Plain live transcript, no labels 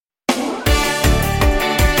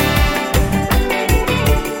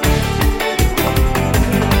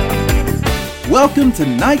Welcome to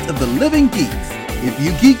Night of the Living Geeks. If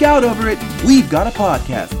you geek out over it, we've got a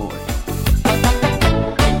podcast for it.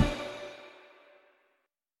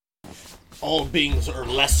 All beings are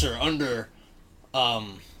lesser under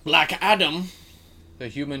Black Adam. The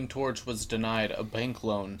Human Torch was denied a bank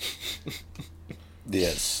loan.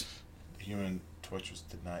 Yes. The Human Torch was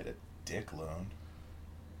denied a dick loan.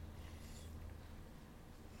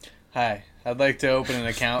 Hi, I'd like to open an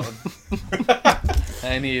account.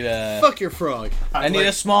 I need a... Fuck your frog. I need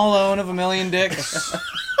a small loan of 1 million dicks.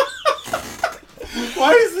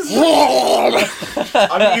 Why is this?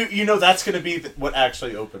 I mean, you know that's going to be what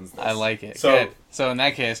actually opens this. I like it. So, Good. So in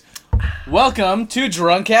that case, welcome to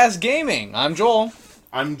Drunk Ass Gaming. I'm Joel.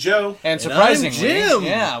 I'm Joe. And surprisingly, I'm Jim.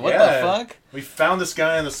 Yeah, what the fuck? We found this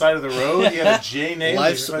guy on the side of the road. He had a J name.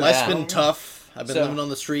 Life's Yeah. been tough. I've been So- living on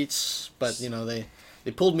the streets, but you know they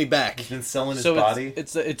pulled me back. He's been selling his So body.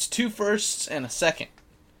 it's two firsts and a second,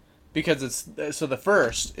 because so the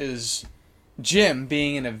first is Jim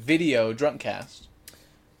being in a video drunk cast.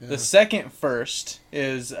 Yeah. The second first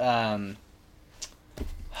is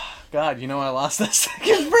God, you know I lost that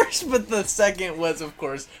second verse, but the second was of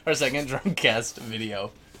course our second drunk cast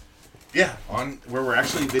video. Yeah, on where we're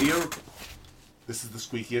actually video. This is the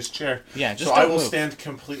squeakiest chair. Yeah, just so don't I will move. stand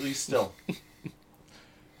completely still.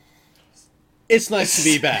 It's nice to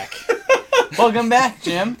be back. Welcome back,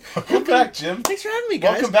 Jim. Welcome back, Jim. Thanks for having me,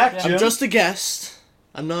 guys. Welcome back, Jim. I'm just a guest.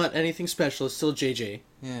 I'm not anything special. It's still JJ.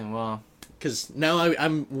 Yeah, well, Because now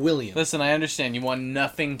I'm William. listen, I understand you want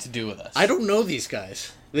nothing to do with us. I don't know these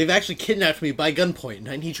guys. They've actually kidnapped me by gunpoint, and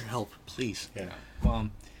I need your help, please. Yeah. Well,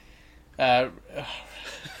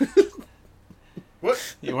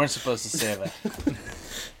 What? you weren't supposed to say that.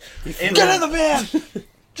 And, Get in the van!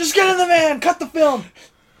 Just get in the van! Cut the film!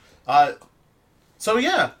 So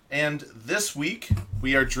yeah, and this week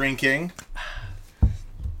we are drinking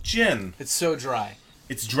gin. It's so dry.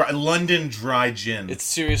 It's dry, London dry gin. It's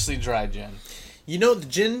seriously dry gin. You know, the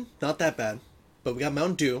gin, not that bad. But we got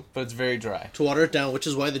Mountain Dew But it's very dry. to water it down, which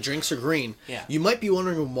is why the drinks are green. Yeah. You might be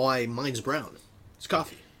wondering why mine's brown. It's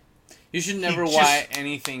coffee. You should never just- why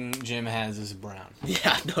anything Jim has is brown.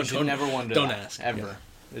 Yeah, no, You should never wonder don't that, ask. ever.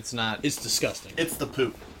 Yeah. It's not. It's disgusting. It's the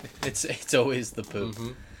poop. It's always the poop. Mm-hmm.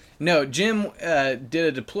 No, Jim did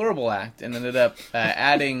a deplorable act and ended up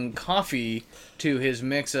adding coffee to his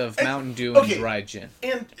mix of Mountain Dew and okay. dry gin.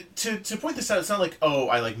 And to point this out, it's not like, oh,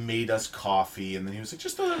 I like made us coffee and then he was like,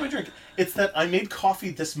 just throw that in my drink. It's that I made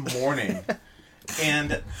coffee this morning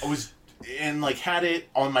and I was and like had it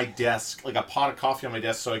on my desk, like a pot of coffee on my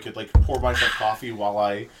desk, so I could like pour myself coffee while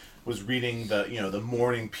I was reading the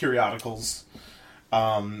morning periodicals.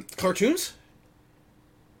 Cartoons?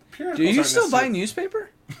 Periodicals Do you aren't still buy necessarily- newspaper?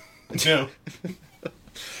 No.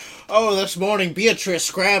 Oh, this morning Beatrice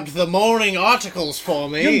grabbed the morning articles for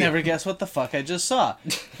me. You'll never guess what the fuck I just saw.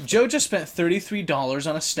 Joe just spent $33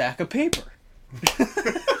 on a stack of paper.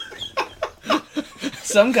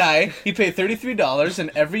 Some guy, he paid $33,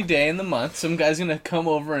 and every day in the month, some guy's gonna come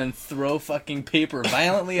over and throw fucking paper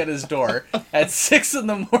violently at his door at 6 in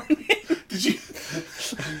the morning. Did you?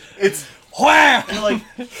 It's Wham! and like,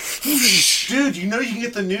 dude, you know you can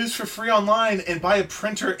get the news for free online and buy a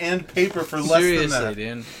printer and paper for less Seriously,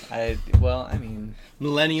 than that. dude. I mean,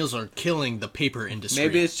 Millennials are killing the paper industry.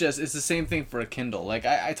 maybe it's the same thing for a Kindle. Like,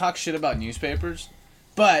 I talk shit about newspapers,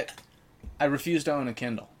 but I refuse to own a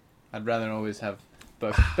Kindle. I'd rather always have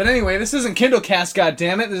books. But anyway, this isn't Kindle Cast,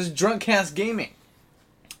 goddammit. This is Drunk Cast Gaming.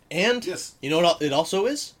 And Yes. you know what it also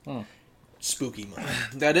is? Hmm. Spooky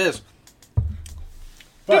month. That is.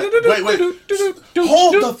 But wait,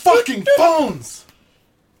 hold the fucking phones.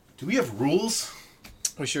 Do we have rules?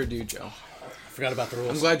 We sure do, Joe. I forgot about the I'm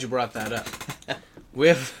rules. glad you brought that up. We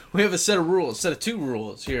have a set of two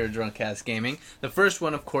rules here at Drunk Cast Gaming. The first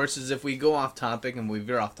one, of course, is if we go off topic and we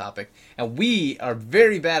veer off topic. And we are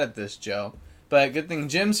very bad at this, Joe. But good thing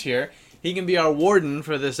Jim's here. He can be our warden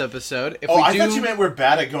for this episode. If I thought you meant we're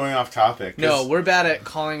bad at going off topic. 'cause No, we're bad at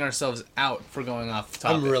calling ourselves out for going off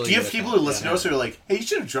topic. I'm really Do you have good at people that. who listen to us who are like, hey, you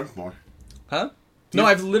should have drunk more? Huh? No,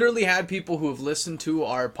 I've literally had people who have listened to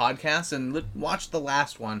our podcast and watched the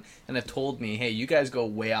last one and have told me, hey, you guys go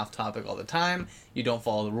way off topic all the time. You don't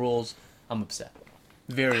follow the rules. I'm upset.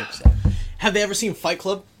 Very upset. Have they ever seen Fight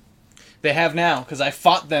Club? They have now, because I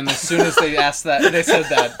fought them as soon as they asked that. They said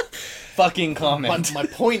that fucking comment. My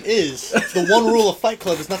point is, the one rule of Fight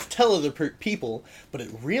Club is not to tell other people, but it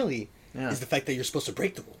really is the fact that you're supposed to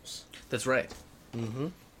break the rules. That's right.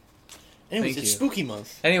 Anyways, Thank it's you. spooky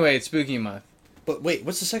month. Anyway, it's spooky month. But wait,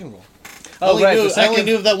 what's the second rule? I only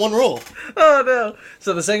knew of that one rule. Oh no!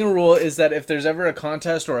 So the second rule is that if there's ever a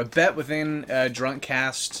contest or a bet within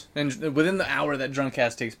Drunkcast, and within the hour that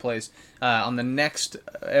Drunkcast takes place, on the next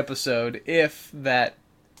episode, if that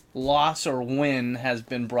loss or win has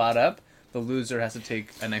been brought up, the loser has to take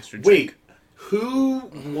an extra drink. Wait, who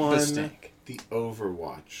won steak. the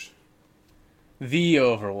Overwatch The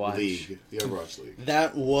Overwatch League? The Overwatch League.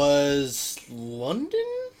 That was London?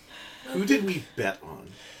 Who did we bet on?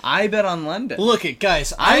 I bet on London. Look it,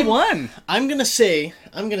 guys. I won. I'm gonna say.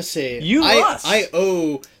 You lost. I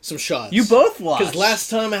owe some shots. You both lost. Because last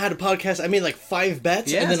time I had a podcast, I made like 5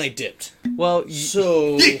 bets Yes. and then I dipped. Well,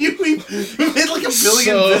 So. You made like a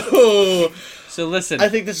billion bets. so listen. I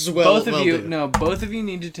think this is both of you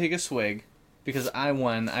need to take a swig because I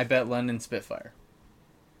won. I bet London Spitfire,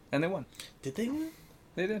 and they won. Did they win?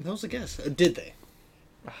 They did. That was a guess. Did they?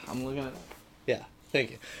 I'm looking at it. Yeah.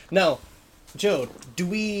 Thank you. Now, Joe, do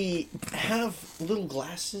we have little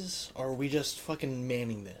glasses, or are we just fucking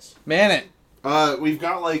manning this? Man it. We've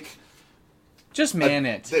got like Just man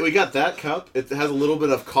it. we got that cup. It has a little bit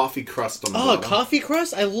of coffee crust on the Oh, bottom. coffee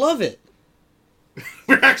crust? I love it.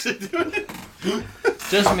 We're actually doing it.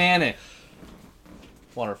 Just man it.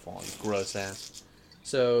 Waterfall, you gross ass.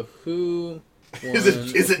 So who?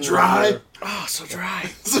 Is it dry? Oh, so dry.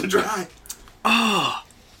 So dry. Oh.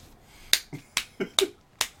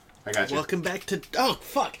 I got you. Welcome back to... Oh,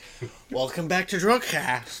 fuck. Welcome back to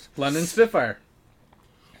Drunkcast. London Spitfire.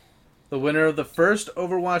 The winner of the first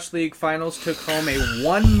Overwatch League finals took home a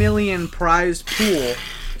 1 million prize pool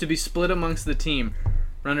to be split amongst the team.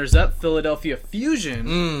 Runners-up, Philadelphia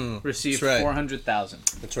Fusion, received that's right.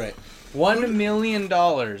 $400,000. That's right. $1 million.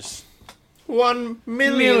 $1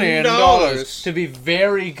 million dollars to be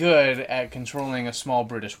very good at controlling a small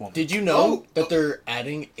British woman. Did you know that they're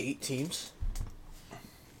adding 8 teams?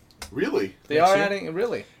 Really? They are adding,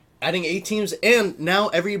 really? Adding 8 teams, and now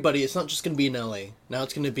everybody, it's not just going to be in LA. Now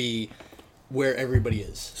it's going to be where everybody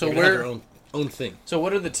is. So they're gonna have their own thing. So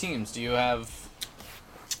what are the teams? Do you have...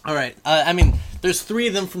 All right. I mean, there's 3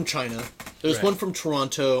 of them from China. There's Right. one from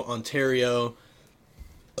Toronto, Ontario,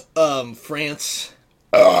 France.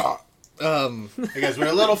 Hey guys, we're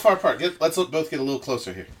a little far apart. Let's both get a little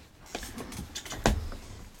closer here.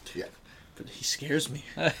 Yeah. But he scares me.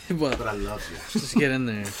 well, But I love you. just get in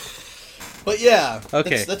there. But yeah.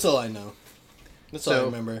 Okay. That's all I know. That's all I So-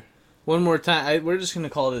 remember. One more time. We're just going to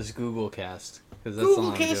call this Google Cast. Because that's all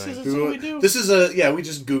I'm Cast doing. is what we do. This is we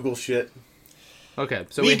just Google shit. Okay,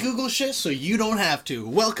 so we Google shit so you don't have to.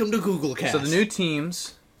 Welcome to Google Cast. So the new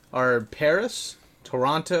teams are Paris,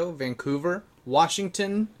 Toronto, Vancouver,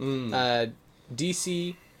 Washington,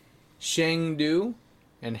 DC, Chengdu,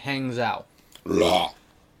 and Hangzhou.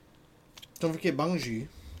 Don't forget Bangji.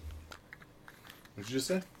 What'd you just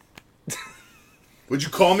say? What'd you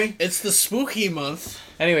call me? It's the spooky month.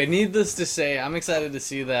 Anyway, needless to say, I'm excited to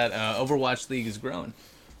see that Overwatch League is growing.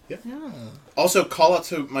 Yeah. Also, call out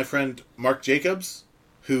to my friend Mark Jacobs,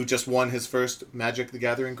 who just won his first Magic the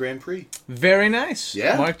Gathering Grand Prix. Very nice.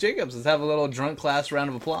 Yeah. Mark Jacobs. Let's have a little drunk class round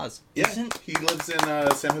of applause. Yeah, Isn't- he lives in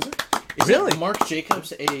San Jose. Really? Isn't Mark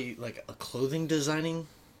Jacobs a clothing designing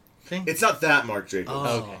thing? It's not that Mark Jacobs.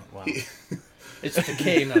 Oh, Okay, wow. It's with a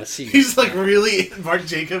K, not a C. He's like really Mark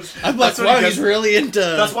Jacobs. I'm like, what wow, he he's does. really into.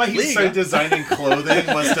 That's why he League, started huh? designing clothing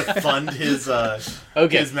was to fund his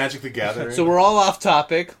Okay. his Magic the Gathering. So we're all off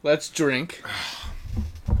topic. Let's drink.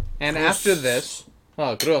 And after this...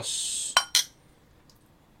 Oh, gross.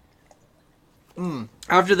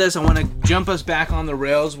 After this, I want to jump us back on the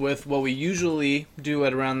rails with what we usually do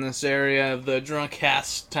at around this area of the drunk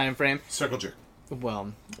cast time frame. Circle jerk.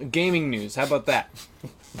 Well, gaming news. How about that?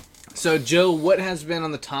 So, Joe, what has been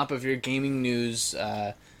on the top of your gaming news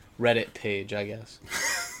Reddit page, I guess?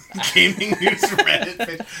 Gaming news Reddit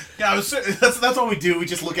page. Yeah, that's what we do. We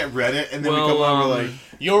just look at Reddit and then we come over like,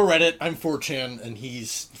 You're Reddit, I'm 4chan, and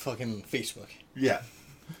he's fucking Facebook. yeah.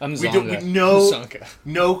 I'm We Zonga. Zonka.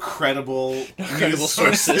 no credible credible news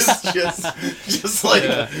sources. just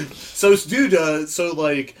like so, dude. So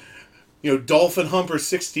like, you know, Dolphin Humper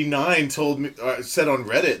 69 told me said on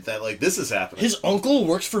Reddit that like this is happening. His uncle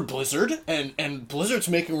works for Blizzard, and Blizzard's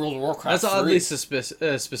making World of Warcraft. That's 3. oddly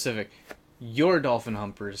specific. You're Dolphin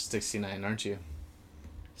Humper is 69, aren't you?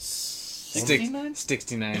 69?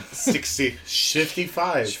 69.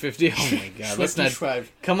 55. 50. Oh my god. Let's not.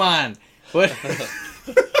 55. Come on. What?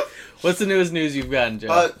 What's the newest news you've gotten,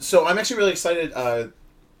 Joe? So I'm actually really excited. Total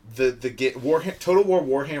War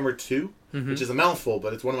Warhammer 2, which is a mouthful,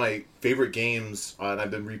 but it's one of my favorite games, and I've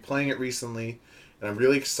been replaying it recently, and I'm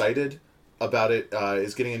really excited about it.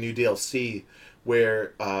 Is getting a new DLC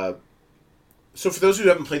where So for those who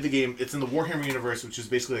haven't played the game, it's in the Warhammer universe, which is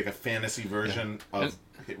basically like a fantasy version of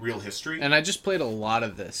real history. And I just played a lot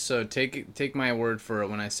of this, so take my word for it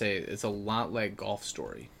when I say it's a lot like Golf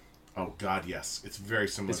Story. Oh God, yes, it's very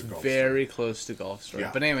similar It's to Golf very close to Golf Story.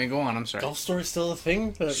 Yeah. But anyway, go on. I'm sorry. Golf Story still a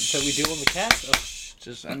thing that we do on the cast? Oh,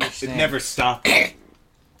 Just Story. understand. It never stopped.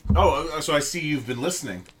 Oh, so I see you've been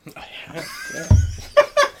listening.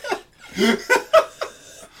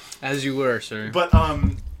 As you were, sir. But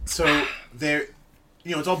so there,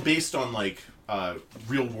 it's all based on like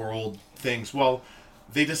real world things. Well,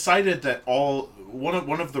 they decided that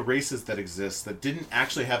one of the races that exists that didn't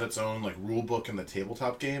actually have its own like rule book in the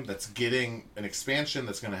tabletop game, that's getting an expansion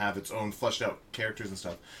that's going to have its own fleshed out characters and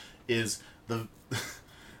stuff, is the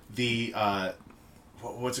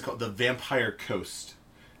what's it called? The Vampire Coast,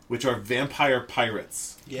 which are vampire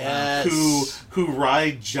pirates. yes. Who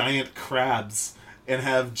ride giant crabs and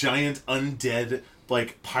have giant undead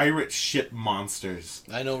like pirate ship monsters.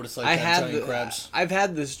 I know what it's like to have giant crabs. I've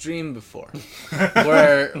had this dream before,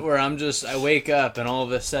 where I wake up and all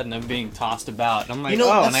of a sudden I'm being tossed about. And I'm like,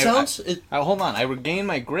 hold on, I regain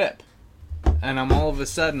my grip, and I'm all of a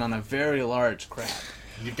sudden on a very large crab.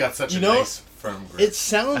 You've got such a nice firm grip. It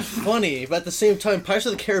sounds funny, but at the same time, Pirates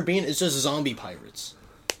of the Caribbean is just zombie pirates.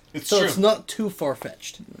 It's So true. it's not too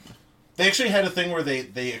far-fetched. They actually had a thing where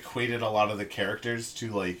they equated a lot of the characters to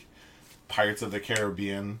like Pirates of the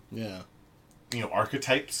Caribbean, Yeah.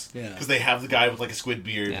 Archetypes. Yeah. Because they have the guy with like a squid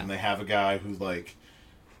beard, Yeah. and they have a guy who's like,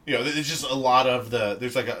 there's just a lot of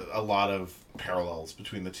there's like a lot of parallels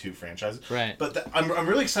between the two franchises. Right. But I'm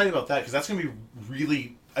really excited about that because that's gonna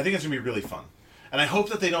be I think it's gonna be really fun, and I hope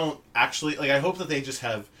that they don't actually I hope that they just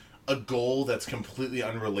have a goal that's completely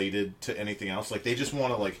unrelated to anything else. Like they just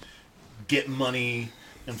want to like get money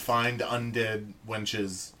and find undead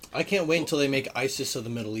wenches. I can't wait until they make ISIS of the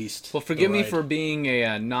Middle East. Well, forgive the me ride. for being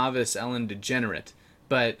a novice Ellen degenerate,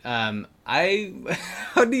 but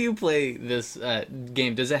how do you play this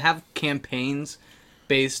game? Does it have campaigns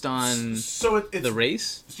based on So it's the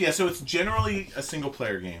race? Yeah, so it's generally a single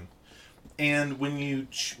player game, and when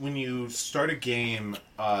you start a game,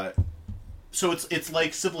 so it's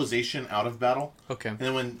like Civilization out of battle. Okay. And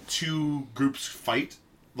then when two groups fight,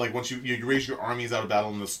 like once you raise your armies out of battle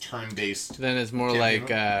in this turn based. Then it's more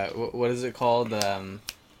Campaign like what is it called?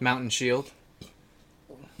 Mountain Shield.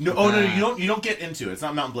 No, you don't get into it. It's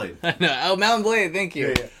not Mountain Blade. No, Mountain Blade. Thank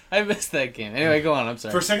you. Yeah. I missed that game. Anyway, go on. I'm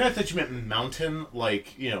sorry. For a second, I thought you meant mountain,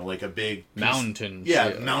 like like a big Mountain Yeah,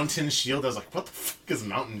 Shield. Mountain Shield. I was like, what the fuck is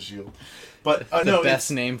Mountain Shield? But the no, best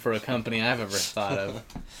name for a company I've ever thought of.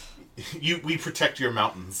 we protect your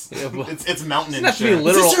mountains. Yeah, well, it's mountain doesn't have to be insurance.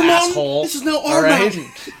 literal Is this your mountain? asshole. This is now our all right?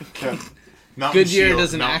 mountain. Yeah. Mountain Goodyear Shield,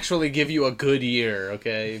 doesn't Mount- actually give you a good year,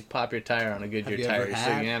 okay? You pop your tire on a Goodyear you ever tire, so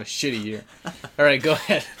you had? can have a shitty year. All right, go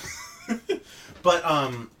ahead.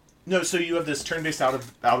 But no. So you have this turn-based out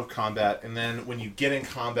of combat, and then when you get in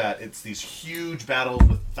combat, it's these huge battles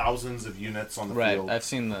with thousands of units on the Right, field. I've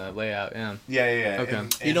seen the layout, yeah. Yeah. Okay.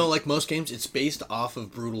 And Like most games, it's based off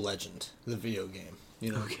of Brutal Legend, the video game.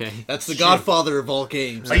 Okay. That's the Sure. godfather of all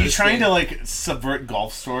games. Are you This trying game- to like subvert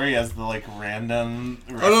Golf Story as the like random?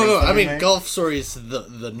 Oh no! reference I that we mean, make? Golf Story is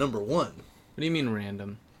the number one. What do you mean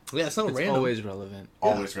random? Yeah, it's not It's random. always relevant.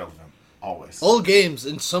 Always relevant. Always. All games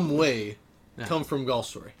in some way Yeah. come from Golf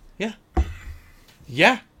Story. Yeah.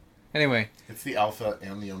 Yeah. Anyway, It's the alpha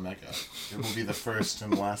and the omega. It will be the first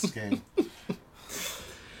and last game.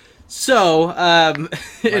 so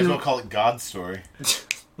Might as well call it God Story.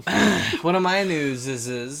 one of my news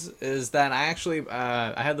is that I actually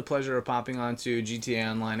I had the pleasure of popping onto GTA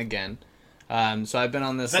Online again. So I've been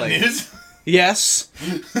on this Is that like news? yes,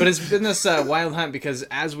 but it's been this wild hunt because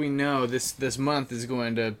as we know, this month is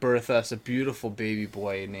going to birth us a beautiful baby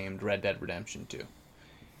boy named Red Dead Redemption 2,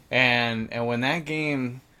 and when that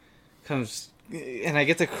game comes and I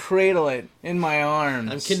get to cradle it in my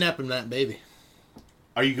arms, I'm kidnapping that baby.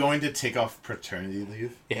 Are you going to take off paternity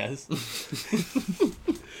leave? Yes.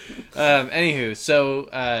 Anywho,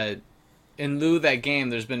 so in lieu of that game,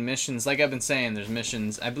 there's been missions. Like I've been saying, there's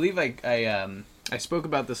missions. I believe I spoke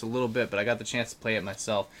about this a little bit, but I got the chance to play it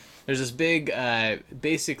myself. There's this big,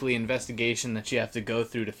 basically investigation that you have to go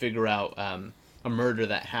through to figure out a murder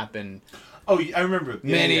that happened Oh, I remember.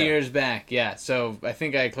 Yeah, many yeah. years back. Yeah, so I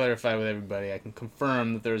think I clarified with everybody. I can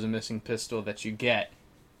confirm that there's a missing pistol that you get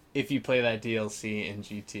if you play that DLC in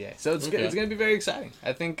GTA. So it's Okay. it's going to be very exciting.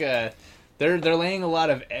 I think they're laying a lot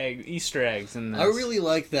of Easter eggs in this. I really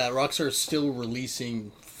like that Rockstar is still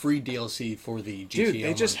releasing free DLC for the GTA Dude,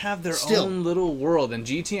 they just Online. have their Still. own little world, and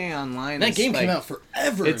GTA Online. That is game like, came out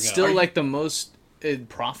forever It's ago. still like the most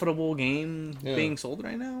profitable game Yeah. being sold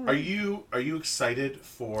right now. Are you excited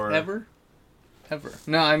for ever? ever.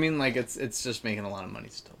 No, I mean like it's just making a lot of money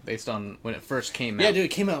still, based on when it first came out. Yeah, dude, it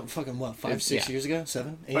came out fucking what, 5, It's- 6 yeah. years ago,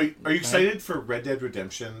 7, 8. Are you 9? excited for Red Dead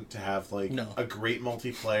Redemption to have like No. a great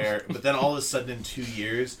multiplayer, but then all of a sudden in 2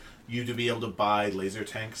 years you to be able to buy laser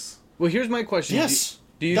tanks? Well, here's my question. Yes.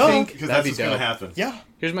 Do you Duh. think Because that'd that's be what's going to dope? happen. Yeah.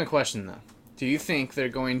 Here's my question though. Do you think they're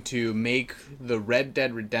going to make the Red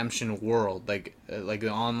Dead Redemption world, like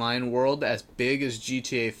the online world, as big as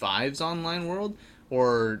GTA 5's online world,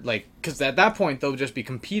 or like because at that point they'll just be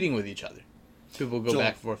competing with each other? People go Joel,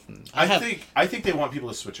 back and forth from. I think they want people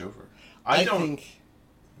to switch over. I don't think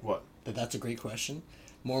what. that's a great question.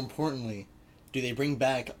 More importantly, do they bring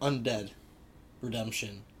back Undead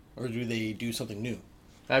Redemption, or do they do something new?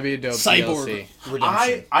 That'd be a dope Cyborg DLC.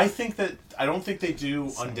 Redemption. I think that I don't think they do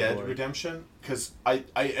Undead Lord. Redemption because I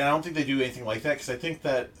don't think they do anything like that because I think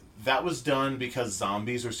that was done because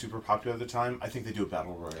zombies are super popular at the time. I think they do a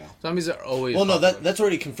battle royale. Zombies are always. Well, no, popular. that's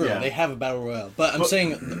already confirmed. Yeah. They have a battle royale, but I'm But-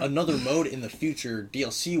 saying another mode in the future,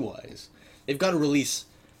 DLC wise, they've got to release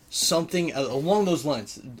something along those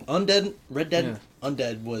lines. Red Dead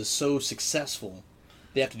Undead was so successful,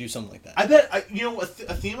 they have to do something like that. I bet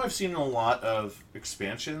a theme I've seen in a lot of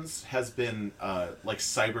expansions has been like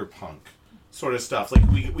cyberpunk sort of stuff. Like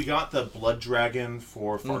we got the Blood Dragon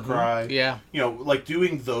for Far Cry. Yeah. Like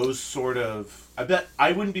doing those sort of. I bet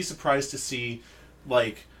I wouldn't be surprised to see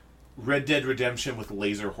like Red Dead Redemption with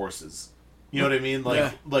laser horses. You know what I mean?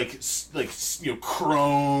 Yeah. Like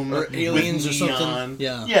chrome Or aliens with or something. neon.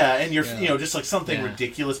 Yeah. Yeah, and you're Yeah. just like something Yeah.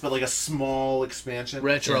 ridiculous, but like a small expansion.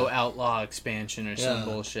 Retro Outlaw expansion or some Yeah.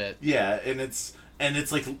 bullshit. Yeah, and it's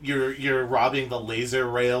like you're robbing the laser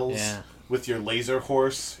rails Yeah. with your laser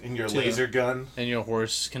horse and your laser gun. And your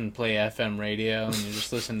horse can play FM radio, and you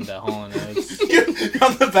just listen to Hall & Oates.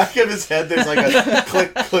 On the back of his head, there's like a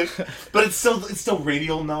click click, but it's still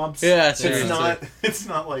radial knobs. Yeah, it's seriously. it's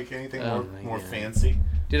not like anything Oh more my God. fancy.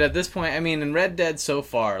 Dude, at this point, I mean, in Red Dead so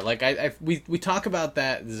far, like we talk about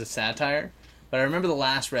that as a satire, but I remember the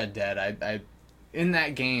last Red Dead. I in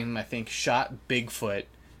that game, I think shot Bigfoot,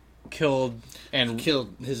 killed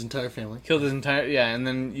his entire family. his entire and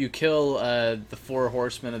then you kill the 4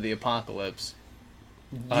 horsemen of the apocalypse.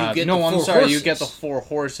 You get no, the I'm 4 sorry, you horses. get the 4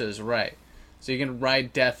 horses, right? So you can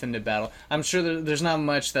ride death into battle. I'm sure there's not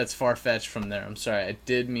much that's far fetched from there. I'm sorry, I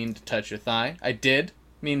did mean to touch your thigh. I did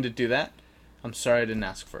mean to do that. I'm sorry I didn't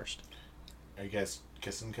ask first. Are you guys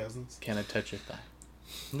kissing cousins? Can I touch your thigh?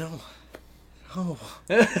 No. Oh.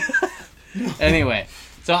 Anyway,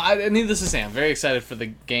 so needless to say, I'm very excited for the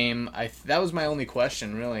game. That was my only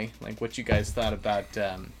question, really, like what you guys thought about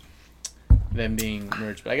them being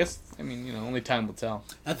merged. But I guess, I mean, only time will tell.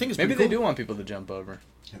 I think it's Maybe pretty they cool. do want people to jump over.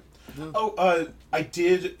 Oh, I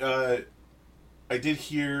did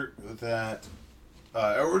hear that.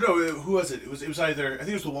 Or no, who was it? It was either I think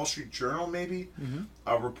it was the Wall Street Journal maybe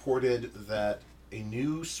reported that a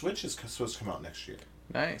new Switch is supposed to come out next year.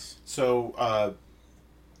 Nice. So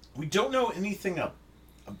we don't know anything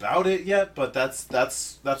about it yet, but that's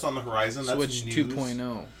on the horizon. That's Switch news.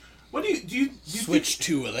 2.0. What do you Switch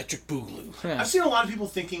to Electric Boogaloo. Yeah. I've seen a lot of people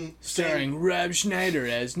saying Starring Rob Schneider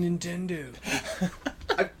as Nintendo.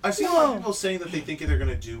 I've seen a lot of people saying that they think they're going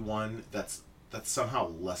to do one that's somehow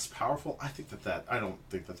less powerful. I don't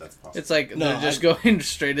think that's possible. It's like No, they're just going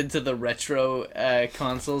straight into the retro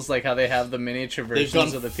consoles, like how they have the miniature They've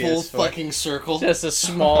versions gone of the full PS4. fucking circle. Just a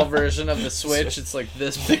small version of the Switch. It's like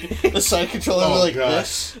this big. The side controller Oh, like God.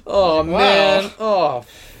 this. Oh man! Oh,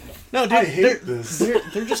 No, dude, I hate they're, this.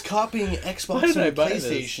 They're just copying Why Xbox did I and buy this?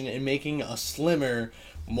 PlayStation and making a slimmer,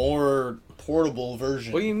 more portable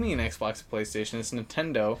version. what do you mean Xbox and PlayStation? It's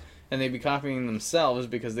Nintendo, and they'd be copying themselves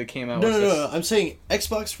because they came out No, with no, this. no. I'm saying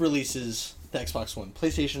Xbox releases the Xbox One,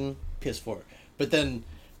 PlayStation, PS4, but then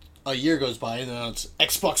a year goes by and then it's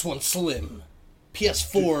Xbox One Slim,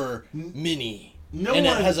 PS4 Mini, no and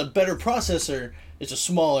one- it has a better processor. It's a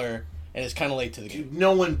smaller, and it's kind of late to the game.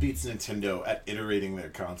 No one beats Nintendo at iterating their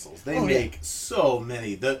consoles. They Oh, yeah. make so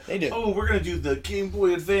many. They do. Oh, we're gonna do the Game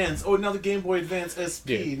Boy Advance. Oh, now the Game Boy Advance SP.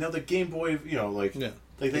 Dude. Now the Game Boy. Like Yeah.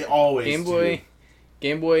 they always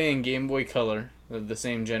Game Boy and Game Boy Color, they're the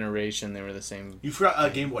same generation. They were the same. You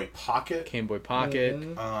forgot Game Boy Pocket. Game Boy Pocket,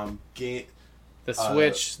 Game. the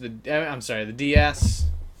Switch, I'm sorry, the DS,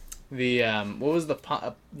 the what was the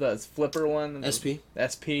flipper one? SP.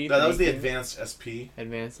 SP. That was the Advanced SP.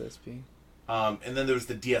 Advanced SP. And then there was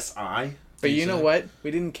the DSi. But you know DSi. what? We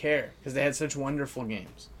didn't care because they had such wonderful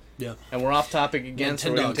games. Yeah. And we're off topic again, so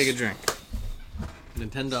we're gonna Nintendogs. take a drink.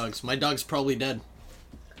 Nintendogs. My dog's probably dead.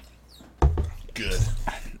 Good.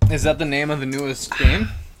 Is that the name of the newest game?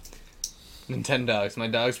 Nintendogs. My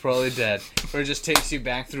dog's probably dead. Where it just takes you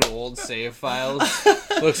back through old save files,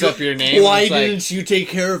 looks up your name. Why and it's didn't you take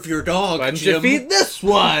care of your dog, why didn't Jim? you feed this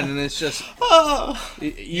one? And it's just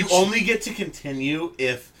You only get to continue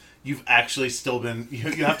if you've actually still been.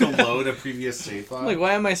 You have to load a previous save file. like,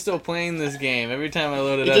 why am I still playing this game? Every time I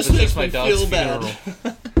load it, It up, just it's makes just my me dog's feel bad.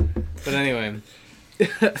 funeral. But anyway,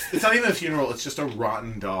 It's not even a funeral. It's just a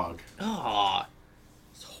rotten dog. oh,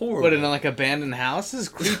 It's horrible. what in like abandoned house? This is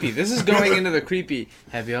creepy. This is going into the creepy.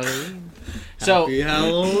 Happy Halloween. So, Happy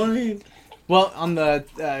Halloween. well, on the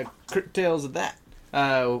tails of that,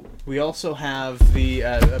 we also have the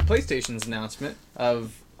PlayStation's announcement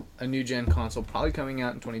of a new gen console probably coming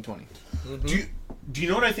out in 2020. Do you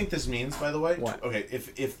know what I think this means? By the way, What? Okay,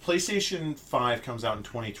 if PlayStation 5 comes out in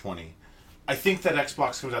 2020, I think that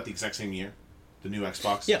Xbox comes out the exact same year. The new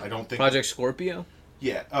Xbox. Yeah. I don't think. Project Scorpio.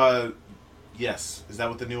 Yeah. Yes. Is that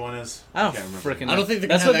what the new one is? I don't can't remember. freaking know. I don't think they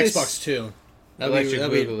can That's have what they Xbox 2. That'd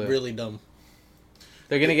Electric be Boogaloo. really dumb.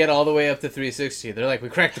 They're gonna get all the way up to 360. They're like, we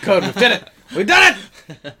cracked the code. We did it. We done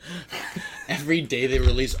it. Every day they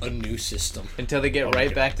release a new system. Until they get my right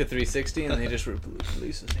God. back to 360 and they just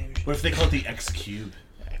release the same shit. What if they call it the X Cube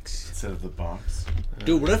X. instead of the box?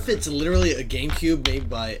 Dude, what if it's literally a GameCube made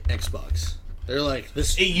by Xbox? They're like,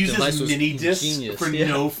 this It device uses was mini discs genius. for Yeah.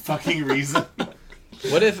 no fucking reason.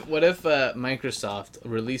 What if Microsoft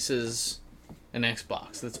releases an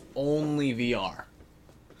Xbox that's only VR?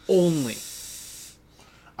 Only.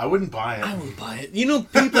 I wouldn't buy it. I wouldn't buy it. You know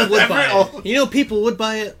people would buy it. You know people would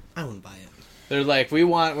buy it. I wouldn't buy it. They're like, we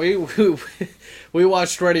watched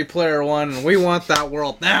Ready Player One and we want that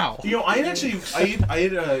world now. You know, I had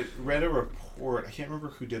read a report. I can't remember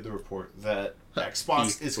who did the report that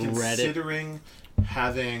Xbox is Reddit. considering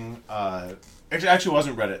having. Actually, it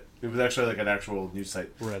wasn't Reddit. It was actually like an actual news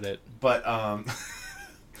site. Reddit. But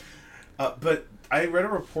but I read a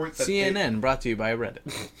report that CNN brought to you by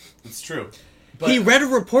Reddit. it's true. He read a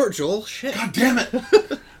report, Joel. Shit. God damn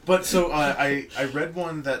it! But so I read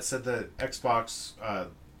one that said that Xbox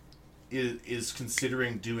is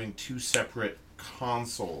considering doing two separate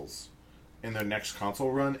consoles in their next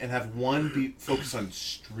console run and have one be focused on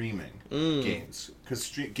streaming games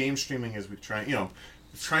because game streaming is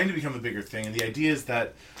trying to become a bigger thing, and the idea is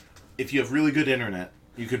that if you have really good internet,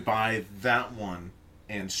 you could buy that one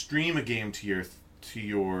and stream a game to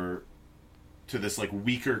this like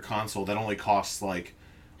weaker console that only costs like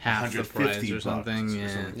Half the price or $150 something. or Yeah.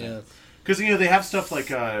 something. Yeah. Because they have stuff like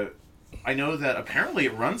I know that apparently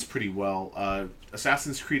it runs pretty well.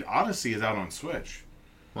 Assassin's Creed Odyssey is out on Switch,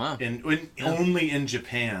 Wow. only in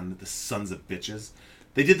Japan. The sons of bitches.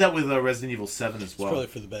 They did that with Resident Evil 7 as well. Probably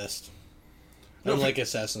for the best. I don't like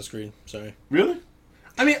Assassin's Creed. Sorry. Really?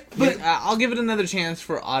 I mean, but I'll give it another chance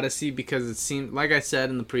for Odyssey because it seems, like I said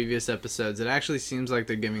in the previous episodes, it actually seems like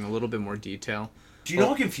they're giving a little bit more detail. Do you know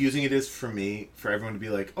how confusing it is for me for everyone to be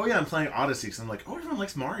like, "Oh yeah, I'm playing Odyssey," because I'm like, "Oh, everyone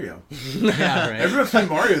likes Mario. Yeah, right. Everyone's playing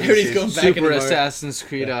Mario these Everybody's days." going back Super into Mario. Assassin's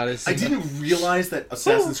Creed Odyssey. I didn't realize that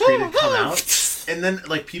Assassin's Creed had come out, and then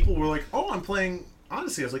like people were like, "Oh, I'm playing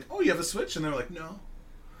Odyssey." I was like, "Oh, you have a Switch?" And they're like, "No,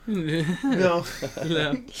 no." No.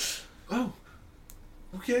 Oh,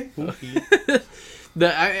 okay.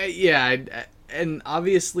 And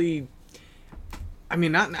obviously, I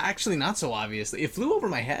mean, not so obviously. It flew over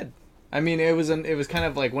my head. I mean, it was kind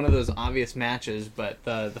of like one of those obvious matches, but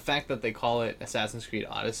the fact that they call it Assassin's Creed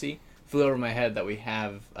Odyssey flew over my head that we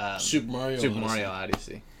have Super Mario Odyssey.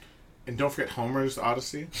 Odyssey. And don't forget Homer's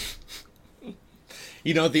Odyssey.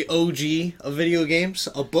 You know, the OG of video games?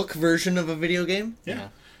 A book version of a video game? Yeah.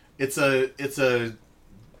 It's a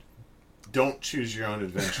don't choose your own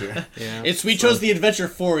adventure. Yeah. We chose the adventure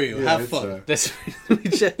for you. Yeah, Have it's, fun. That's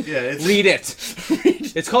it's read it.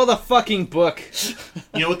 It's called a fucking book.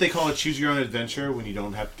 You know what they call a choose your own adventure when you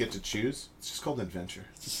don't have to get to choose? It's just called an adventure.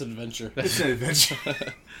 It's just an adventure. It's an adventure.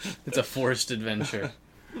 It's a forced adventure.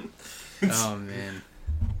 Oh man.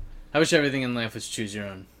 I wish everything in life was choose your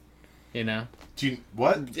own. You know? Do you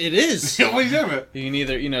what? It is. What are you talking about? You can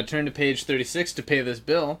either, turn to page 36 to pay this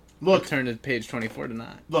bill, Look. or turn to page 24 to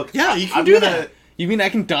not. Look, Yeah, you can I'm do gonna- that. You mean I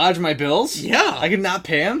can dodge my bills? Yeah. I can not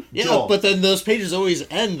pay them? Yeah, Joel. but then those pages always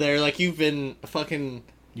end there like you've been fucking...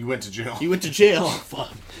 You went to jail. You went to jail.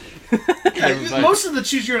 Fuck. Most of the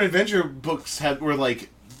choose your own adventure books were like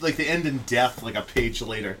they end in death like a page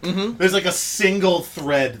later. Mm-hmm. There's like a single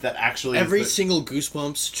thread that actually Every is the- single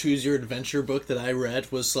Goosebumps Choose Your Adventure book that I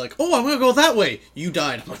read was like, oh, I'm going to go that way. You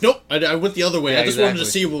died. I'm like, nope, I went the other way. Yeah, I just wanted to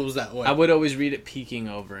exactly. see what was that way. I would always read it peeking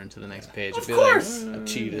over into the next page. Of course. I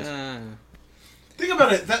cheated. Think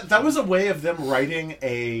about it. That was a way of them writing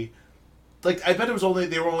a like I bet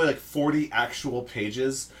they were only like 40 actual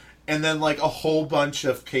pages and then like a whole bunch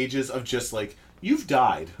of pages of just like, you've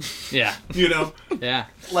died. Yeah. You know? Yeah.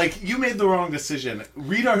 Like, you made the wrong decision.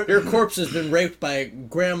 Read our... Your corpse has been raped by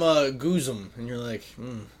Grandma Goozum. And you're like,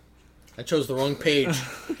 I chose the wrong page.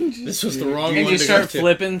 This was the wrong And one you to start go to.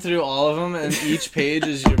 flipping through all of them, and each page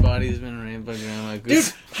is your body's been raped by Grandma Dude,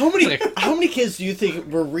 Goose. how many kids do you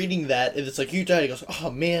think were reading that? And it's like, you died. He goes, oh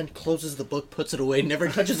man, closes the book, puts it away, never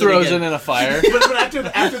touches Throws it it again. in a fire. But after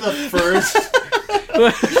the first...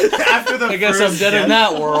 after the I guess I'm first dead in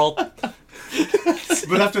death- that world.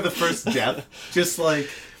 But after the first death, just like...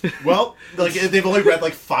 Well, like, they've only read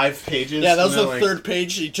like 5 pages. Yeah, that was and the they're like, third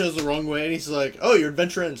page. He chose the wrong way, and he's like, "Oh, your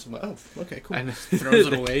adventure ends." I'm like, "Oh, okay, cool." I know. Throws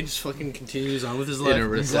it away, just fucking continues on with his life. I'm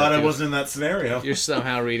glad I wasn't in that scenario. You're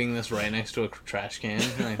somehow reading this right next to a trash can.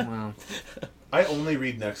 Like, wow. I only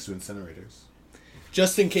read next to incinerators.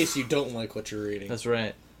 Just in case you don't like what you're reading. That's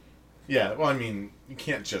right. Yeah, well, I mean, you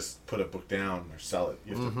can't just put a book down or sell it.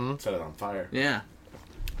 You have to set it on fire. Yeah.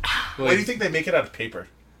 Why do you think they make it out of paper,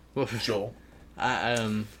 Well, Joel?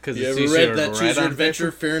 because You it's ever easier read that to Choose write Your on Adventure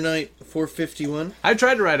paper. Fahrenheit 451? I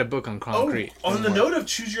tried to write a book on concrete. Oh, on the note of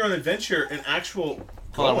Choose Your Own Adventure, an actual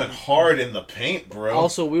Hold on. going hard in the paint, bro.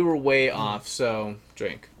 Also, we were way off, so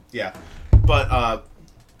drink. Yeah, but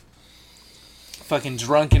Fucking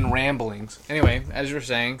drunken ramblings. Anyway, as you were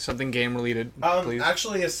saying, something game related, please.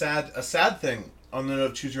 actually, a sad thing on the note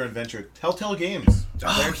of Choose Your Own Adventure. Telltale Games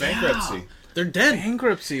declared bankruptcy. They're dead.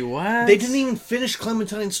 Bankruptcy, what? They didn't even finish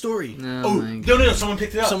Clementine's story. No, Oh my no! Someone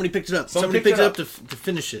picked it up. Somebody picked it up. Someone Somebody picked picked it it up up to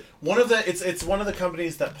finish it. One of the it's one of the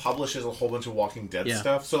companies that publishes a whole bunch of Walking Dead Yeah.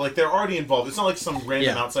 stuff. So like they're already involved. It's not like some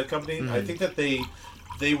random Yeah. outside company. I think that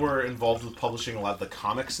they were involved with publishing a lot of the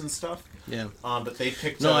comics and stuff. Yeah. But they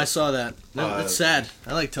picked. No, up, I saw that. No, it's sad.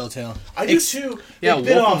 I like Telltale. I do too. They Yeah,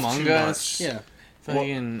 bit Wolf off Among too Us. much. Yeah.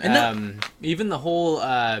 Fucking, and that- even the whole,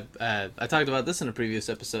 I talked about this in a previous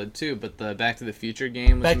episode too, but the Back to the Future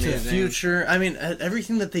game was Back to the amazing. Future. I mean,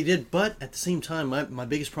 everything that they did, but at the same time, my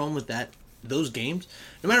biggest problem with those games,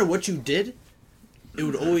 no matter what you did,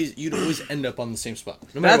 you'd always end up on the same spot.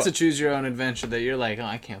 No matter That's a what. choose your own adventure that you're like, oh,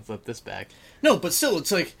 I can't flip this back. No, but still,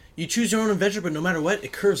 it's like you choose your own adventure, but no matter what,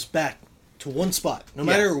 it curves back to one spot. No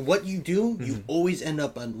matter what you do, you always end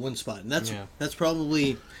up on one spot, and that's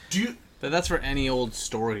probably. Do you But that's for any old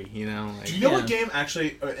story, you know? Like, do you know Yeah. what game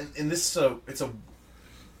actually? And this it's a.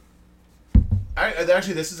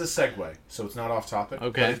 Actually, this is a segue, so it's not off topic.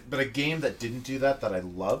 Okay. But a game that didn't do that I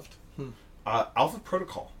loved, Alpha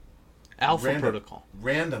Protocol. Alpha Protocol.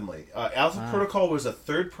 Randomly. Alpha Protocol was a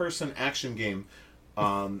third-person action game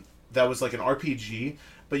that was like an RPG,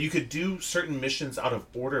 but you could do certain missions out of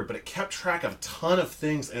order, but it kept track of a ton of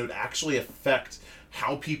things, and it would actually affect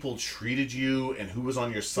how people treated you and who was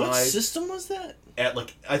on your side. What system was that? At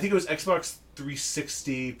I think it was Xbox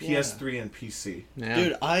 360, PS3, and PC. Yeah.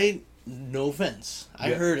 Dude, no offense. I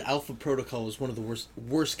Yeah. heard Alpha Protocol was one of the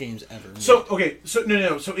worst games ever. So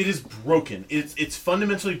no. So it is broken. It's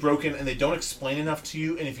fundamentally broken, and they don't explain enough to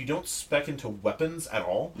you. And if you don't spec into weapons at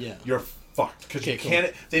all, Yeah. you're fucked because you Okay, cool.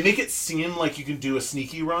 can't. They make it seem like you can do a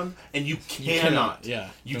sneaky run, and you cannot. yeah.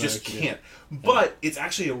 you No, just actually, can't. But it's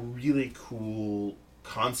actually a really cool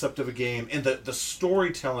concept of a game, and the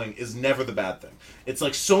storytelling is never the bad thing. It's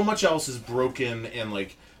like so much else is broken and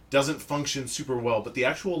like doesn't function super well, but the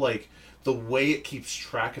actual the way it keeps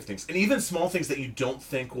track of things, and even small things that you don't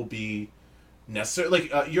think will be necessary.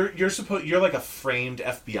 Like you're like a framed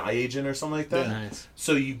FBI agent or something like that. Yeah. Nice.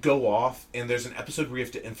 So you go off, and there's an episode where you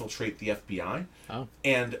have to infiltrate the FBI, Oh.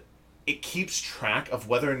 and it keeps track of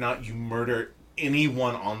whether or not you murder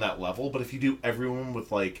anyone on that level. But if you do everyone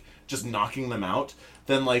with just knocking them out,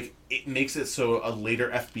 then it makes it so a later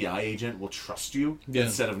FBI agent will trust you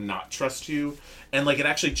instead of not trust you, and it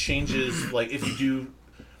actually changes if you do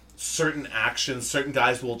certain actions, certain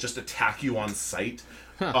guys will just attack you on sight,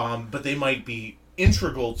 but they might be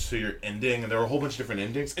integral to your ending, and there are a whole bunch of different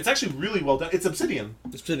endings. It's actually really well done. It's Obsidian.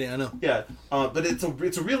 I know. Yeah, but it's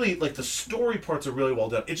a really the story parts are really well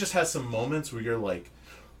done. It just has some moments where you're like,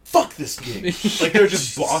 "Fuck this game!" They're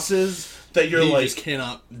just bosses that you're You just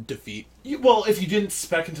cannot defeat. well, if you didn't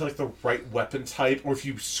spec into the right weapon type, or if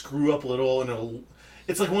you screw up a little, and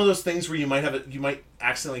it's one of those things where you might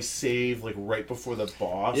accidentally save right before the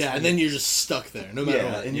boss. Yeah, and then you're just stuck there, no matter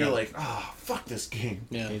what. and you're like, "Ah, fuck this game."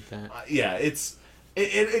 yeah. Hate that. Yeah,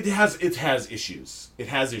 it has issues. It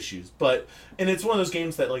has issues, and it's one of those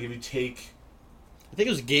games that if you take. I think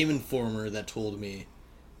it was Game Informer that told me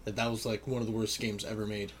that was one of the worst games ever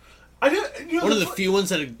made. I did. One of the few ones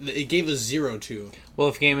that it gave a 0 to. Well,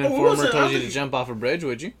 if Game what was Informer it? I told don't you to think- jump off a bridge,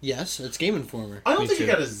 would you? Yes, it's Game Informer. I don't Me think too. it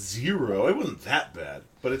got a 0. It wasn't that bad,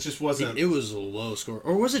 but it just wasn't. It was a low score.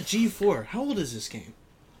 Or was it G4? How old is this game?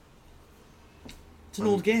 It's an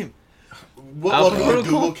old game. Welcome to Protocol?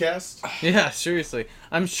 Google Cast. Yeah, seriously.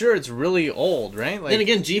 I'm sure it's really old, right? Like, Then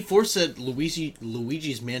again, G4 said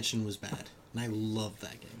Luigi's Mansion was bad, and I love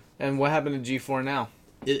that game. and what happened to G4 now?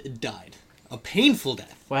 It died a painful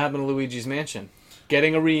death. What happened to Luigi's Mansion?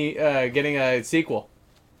 Getting a sequel.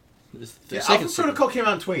 The Yeah, second Alpha Protocol came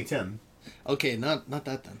out in 2010. Okay, not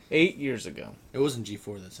that then. 8 years ago. It wasn't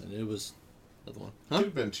G4 that said it. It was the other one. Huh? Could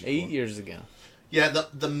have been G4. 8 years ago. Yeah,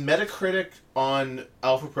 the Metacritic on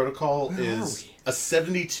Alpha Protocol Where is are we? a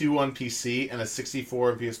 72 on PC and a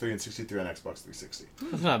 64 on PS3 and 63 on Xbox 360.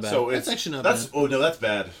 That's not bad. So That's it's actually not that's bad. Oh no, that's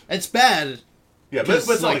bad. It's bad. Yeah, but Because,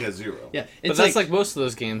 it's not like- like a 0. Yeah, but it's that's like most of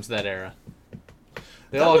those games that era.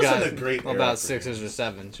 They That all wasn't got a great era about for 6s games. or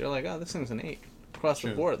 7s. You're like, oh, this thing's an 8. Across the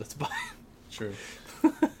True. board, that's fine. true.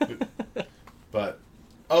 But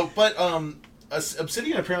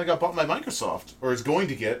Obsidian apparently got bought by Microsoft, or is going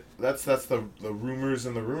to get. That's the rumors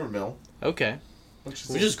in the rumor mill. Okay. Which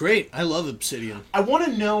Which is great. I love Obsidian. I want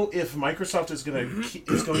to know if Microsoft is going to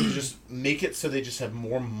just make it so they just have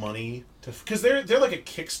more money to, because they're like a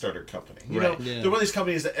Kickstarter company. You Right. know, Yeah. they're one of these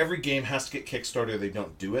companies that every game has to get Kickstarter. They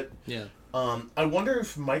don't do it. Yeah. I wonder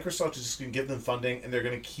if Microsoft is just going to give them funding and they're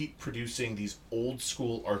going to keep producing these old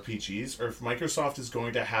school RPGs, or if Microsoft is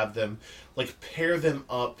going to have them like pair them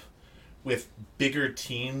up with bigger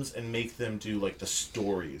teams and make them do like the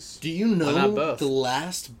stories. Do you not know both? the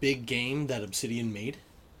last big game that Obsidian made?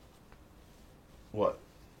 What?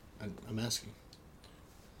 I'm asking.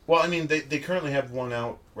 Well, I mean, they currently have one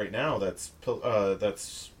out right now. That's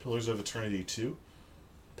Pillars of Eternity 2.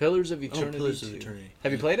 Pillars of Eternity. Pillars of 2. Eternity.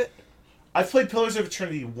 Have you played it? I've played Pillars of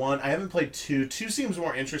Eternity 1. I haven't played 2. 2 seems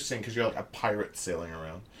more interesting because you're like a pirate sailing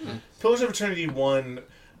around. Pillars of Eternity 1,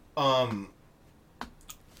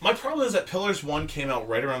 my problem is that Pillars 1 came out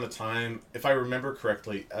right around the time, if I remember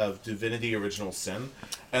correctly, of Divinity Original Sin.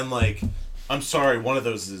 And, like, I'm sorry, one of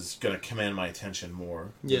those is going to command my attention more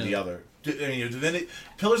than the other. Divinity,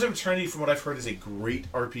 Pillars of Eternity, from what I've heard, is a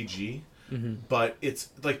great RPG, but it's,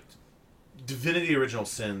 like, Divinity Original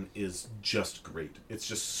Sin is just great. It's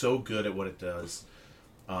just so good at what it does.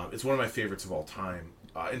 It's one of my favorites of all time.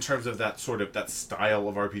 In terms of that style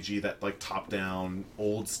of RPG, that like top-down,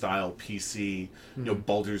 old-style PC,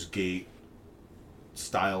 Baldur's Gate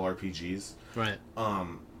style RPGs. Right.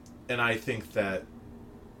 And I think that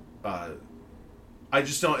I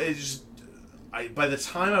just don't. By the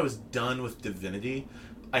time I was done with Divinity,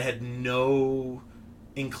 I had no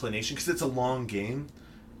inclination, because it's a long game.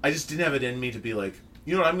 I just didn't have it in me to be like,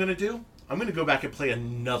 you know what I'm going to do? I'm going to go back and play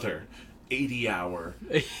another 80-hour,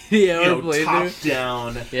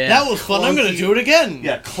 top-down. Yeah. That was fun. I'm gonna Clunky- do it again.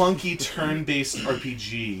 Yeah, clunky turn-based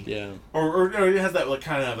RPG. Yeah. Or it has that like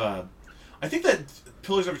kind of I think that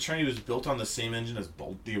Pillars of Eternity was built on the same engine as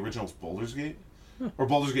the original's Baldur's Gate, or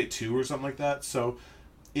Baldur's Gate 2 or something like that. So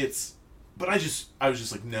it's. But I was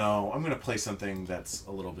just like, no, I'm gonna play something that's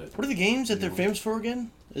a little bit. What are the games that they're famous for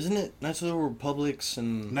again? Isn't it Knights of the Old Republics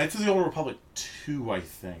and Knights of the Old Republic 2, I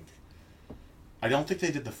think. I don't think they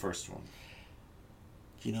did the first one.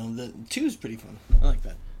 the 2 is pretty fun. I like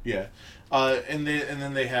that. Yeah, and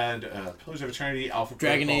then they had Pillars of Eternity, Alpha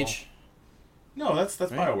Dragon Protocol. Age. No, that's Right?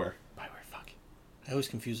 BioWare. Bioware. Fuck. I always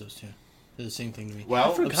confuse those two. They're the same thing to me.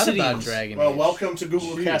 Well, Forgot Obsidian. about Dragon well, Age. welcome to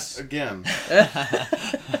Google Jeez. Cast again.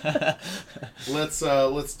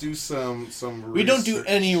 Let's do some. We don't do research.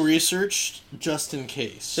 any research just in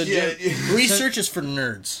case. So Yeah, Research is for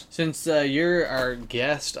nerds. Since you're our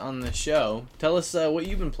guest on the show, tell us what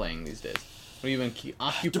you've been playing these days. What have you been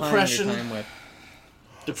occupying Depression. your time with?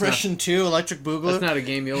 Depression 2, Electric Boogaloo. That's not a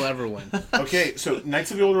game you'll ever win. Okay, so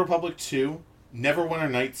Knights of the Old Republic 2, Neverwinter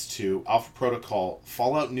Nights 2, Alpha Protocol,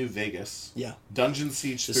 Fallout New Vegas, Yeah. Dungeon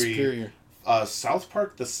Siege The 3, Superior. South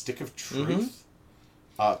Park: The Stick of Truth,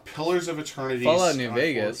 Pillars of Eternity, Fallout New Skyfall.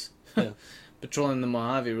 Vegas. Yeah. Patrolling the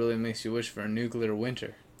Mojave really makes you wish for a nuclear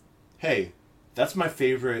winter. Hey, that's my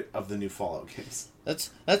favorite of the new Fallout games.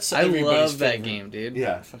 That's I everybody's love that favorite game, dude.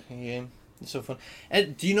 Yeah. fucking game. It's so fun.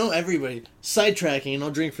 And do you know everybody? Sidetracking, and I'll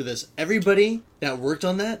drink for this. Everybody that worked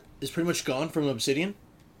on that is pretty much gone from Obsidian.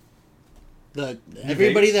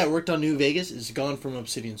 Everybody Vegas? that worked on New Vegas is gone from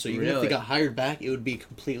Obsidian. So even if Really? they got hired back, it would be a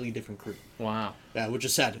completely different crew. Wow. Yeah, which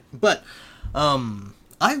is sad. But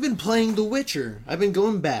I've been playing The Witcher. I've been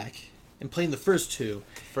going back and playing the first two.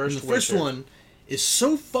 First And the first Witcher. one is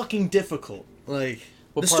so fucking difficult. Like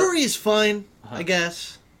What the part- story is fine, Uh-huh. I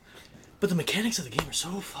guess, but the mechanics of the game are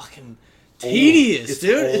so fucking tedious, It's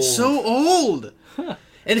dude. old. It's so old, and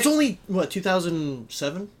it's only what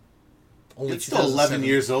 2007. Only It's still 11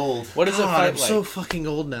 years old. What does it God, fight I'm like? so fucking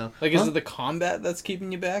old now. Like, is Huh? it the combat that's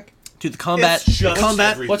keeping you back? Dude, the combat. It's just the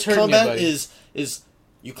combat. everything. What's hurting you, combat buddy? is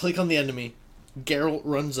you click on the enemy, Geralt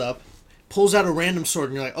runs up, pulls out a random sword,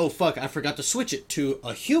 and you're like, oh fuck, I forgot to switch it to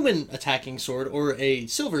a human attacking sword or a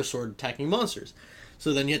silver sword attacking monsters.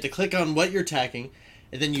 So then you have to click on what you're attacking,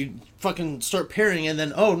 and then you fucking start pairing, and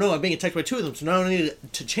then, oh no, I'm being attacked by two of them, so now I need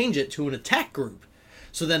to change it to an attack group.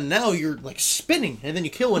 So then now you're like spinning, and then you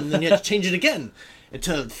kill one, and then you have to change it again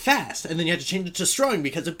to fast, and then you have to change it to strong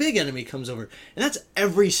because a big enemy comes over. And that's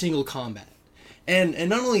every single combat. And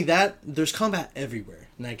not only that, there's combat everywhere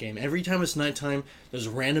in that game. Every time it's nighttime, there's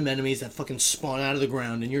random enemies that fucking spawn out of the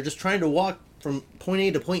ground, and you're just trying to walk from point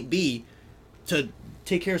A to point B to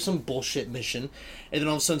take care of some bullshit mission, and then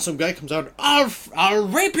all of a sudden some guy comes out, I'll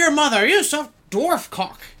rape your mother, you soft dwarf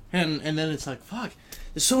cock! And then it's like, fuck,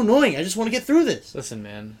 it's so annoying, I just want to get through this. Listen,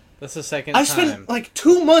 man, that's the second I've time. spent like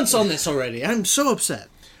 2 months on this already, I'm so upset.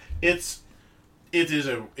 It is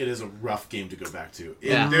a rough game to go back to.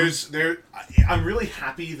 Yeah. I'm really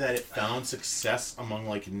happy that it found success among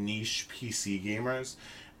like niche PC gamers,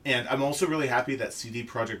 and I'm also really happy that CD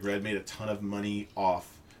Projekt Red made a ton of money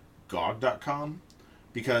off GOG.com,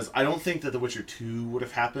 because I don't think that The Witcher 2 would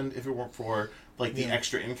have happened if it weren't for like the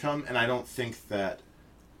extra income, and I don't think that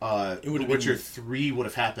The Witcher 3 would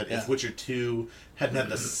have happened if Witcher 2 hadn't had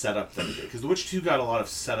the setup that it did. Because The Witcher 2 got a lot of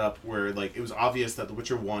setup where like it was obvious that The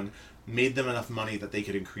Witcher 1 made them enough money that they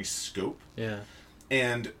could increase scope. Yeah.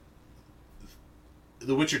 And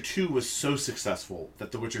The Witcher 2 was so successful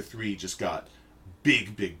that The Witcher 3 just got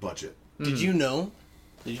big budget. Did you know,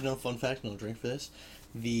 fun fact, no drink for this,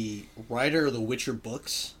 the writer of the Witcher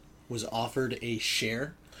books was offered a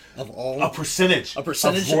share of all... A percentage of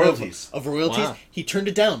royalties. Of royalties. Wow. He turned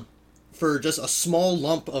it down for just a small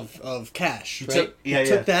lump of cash, right? He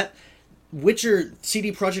took that. Witcher,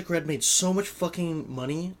 CD Projekt Red made so much fucking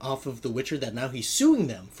money off of The Witcher that now he's suing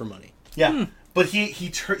them for money. Yeah. But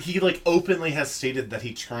he like openly has stated that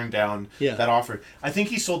he turned down that offer. I think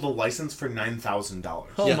he sold the license for $9,000.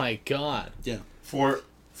 Oh my god. Yeah.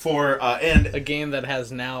 And A game that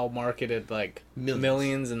has now marketed like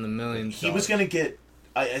millions and the millions. he was going to get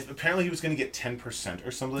apparently he was going to get 10%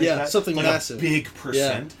 or something like that. Something like massive. A big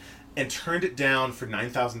percent. And turned it down for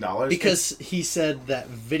 $9,000 because he said that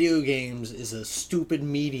video games is a stupid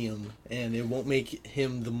medium and it won't make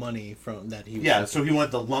him the money from that he was looking. So he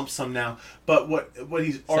wanted the lump sum now. But what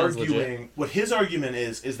he's Sounds arguing, legit. what his argument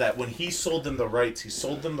is that when he sold them the rights, he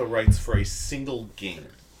sold them the rights for a single game.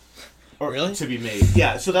 Really? To be made.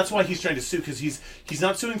 Yeah, so that's why he's trying to sue, because he's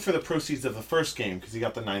not suing for the proceeds of the first game because he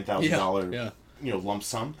got the $9,000 lump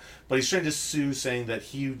sum, but he's trying to sue saying that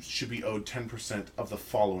he should be owed 10% of the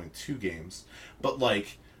following two games. But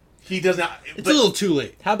like he does not. It's a little too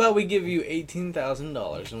late. How about we give you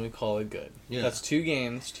 $18,000 and we call it good? Yeah. That's 2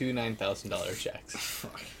 games, 2 $9,000 checks.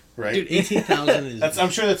 Fuck. Right? Dude, 18,000 is I'm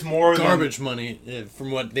sure that's more garbage money from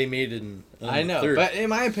what they made in. I know, third. but in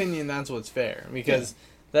my opinion, that's what's fair because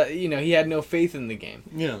that he had no faith in the game.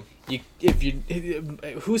 Yeah.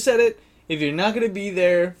 Who said it? If you're not going to be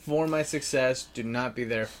there for my success, do not be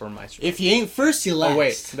there for my success. If you ain't first, you last. Oh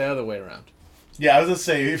wait, the other way around. Yeah, I was gonna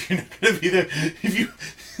say if you're not gonna be there, if you're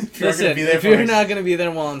Listen, gonna be there, if you're not going to be there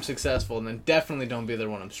while I'm successful, then definitely don't be there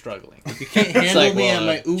when I'm struggling. You can't handle like, me well,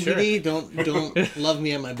 at my oogity. sure. Don't love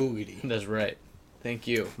me at my boogity. That's right. Thank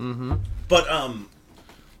you. But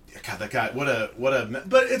God, that guy, what a.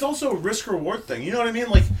 But it's also a risk reward thing. You know what I mean?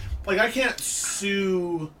 Like I can't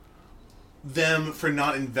sue them for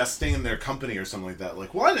not investing in their company or something like that.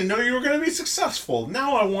 Like, well, I didn't know you were going to be successful.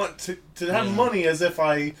 Now I want to have money as if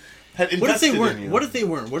I had invested What if they in weren't? you. What if they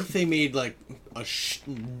weren't? What if they made like a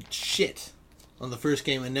shit on the first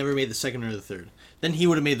game and never made the second or the third? Then he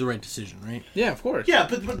would have made the right decision, right? Yeah, of course. Yeah,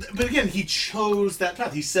 but again, he chose that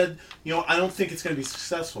path. He said, I don't think it's going to be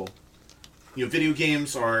successful. Video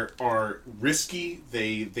games are risky.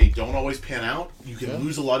 They don't always pan out. You can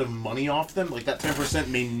lose a lot of money off them. Like that 10%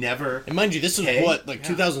 may never. And mind you, this is pay. what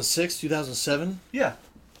 2006, 2007. Yeah.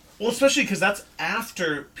 Well, especially because that's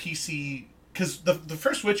after PC. Because the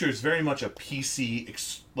first Witcher is very much a PC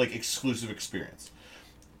exclusive experience.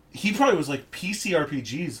 He probably was like, PC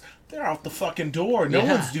RPGs, they're out the fucking door. No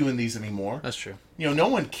one's doing these anymore. That's true. No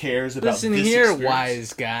one cares about Listen this here, experience.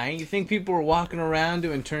 wise guy. You think people are walking around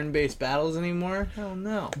doing turn-based battles anymore? Hell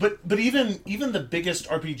no. But even the biggest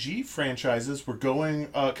RPG franchises were going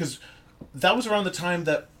because that was around the time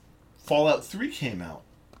that Fallout 3 came out,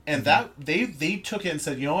 and that they took it and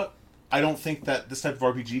said, you know what? I don't think that this type of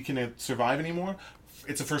RPG can survive anymore.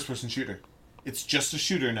 It's a first-person shooter. It's just a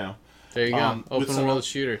shooter now. There you go. with Open some- world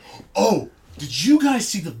shooter. Oh, did you guys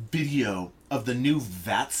see the video of the new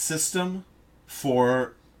VAT system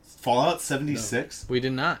for Fallout 76? We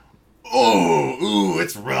did not. Oh, ooh,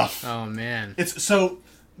 it's rough. Oh man. It's so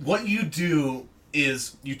what you do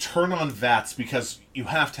is you turn on VATS because you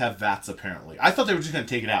have to have VATS, apparently. I thought they were just going to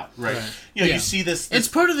take it out, right? You know, Yeah. you see this... It's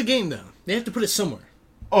part of the game, though. They have to put it somewhere.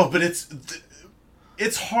 Oh, but it's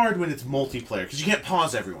hard when it's multiplayer, because you can't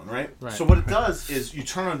pause everyone, right? Right. So what it does is you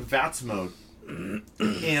turn on VATS mode,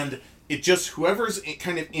 and it just... Whoever's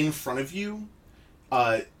kind of in front of you,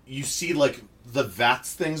 you see, like, the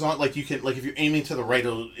VATS things on... Like, you can... Like, if you're aiming to the right,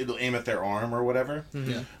 it'll aim at their arm or whatever.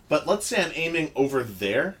 Yeah. But let's say I'm aiming over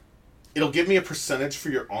there... It'll give me a percentage for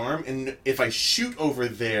your arm, and if I shoot over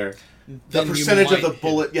there, the Then you percentage of might the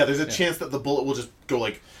bullet... Yeah, there's a chance that the bullet will just go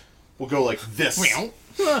like... Will go like this.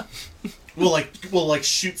 will like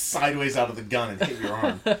shoot sideways out of the gun and hit your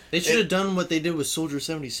arm. They should have done what they did with Soldier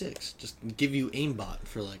 76. Just give you aimbot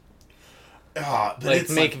for, like... But Like,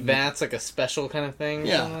 it's make like, VATS like a special kind of thing?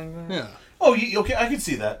 Yeah. Something like that? Yeah. Oh, okay, I can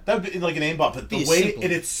see that. That would be like an aimbot, but the Be way simple.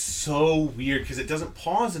 it's so weird because it doesn't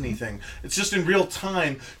pause anything. It's just in real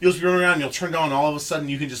time. You'll just be running around, and you'll turn it on, and all of a sudden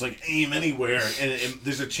you can just like aim anywhere, and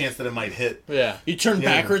there's a chance that it might hit. Yeah. You turn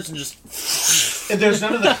Yeah. backwards and just... And there's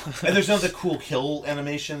none of the cool kill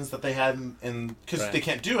animations that they had in because Right. they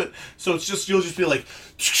can't do it. So it's just you'll just be like,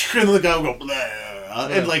 and the guy will go blah,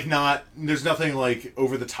 and like not. There's nothing like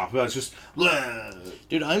over the top about it. It's just blah.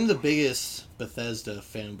 Dude, I'm the biggest Bethesda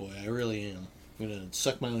fanboy. I really am. I'm gonna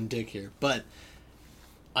suck my own dick here, but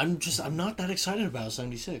I'm not that excited about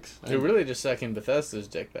 76. You're really just sucking Bethesda's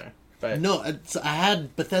dick there. But, No, I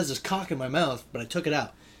had Bethesda's cock in my mouth, but I took it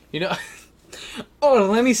out. you know... Oh,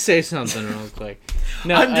 let me say something real quick.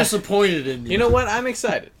 No, I'm disappointed in you. You know what? I'm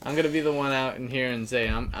excited. I'm going to be the one out in here and say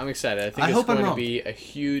I'm excited. I think it's hope I'm going to wrong. be a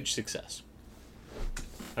huge success.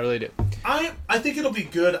 I really do. I think it'll be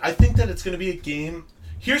good. I think that it's going to be a game.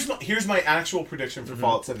 Here's my actual prediction for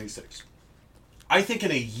Fallout 76. I think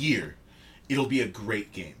in a year, it'll be a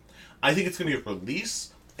great game. I think it's going to be a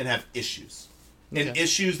release and have issues. And Okay.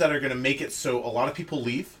 issues that are going to make it so a lot of people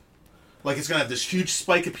leave. Like, it's going to have this huge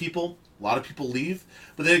spike of people. A lot of people leave.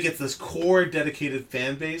 But then it gets this core dedicated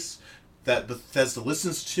fan base that Bethesda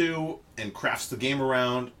listens to and crafts the game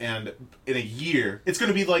around. And in a year, it's going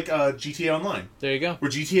to be like GTA Online. There you go.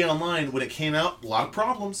 Where GTA Online, when it came out, a lot of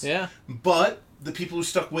problems. Yeah. But the people who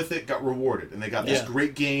stuck with it got rewarded, and they got this Yeah.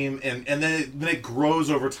 great game, and then it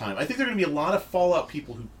grows over time. I think there are going to be a lot of Fallout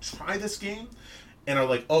people who try this game and are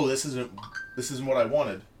like, "Oh, this isn't what I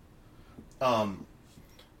wanted."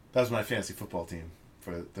 That was my fantasy football team,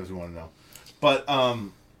 for those who want to know. But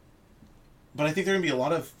I think there are going to be a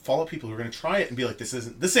lot of Fallout people who are going to try it and be like,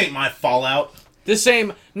 "This ain't my Fallout." This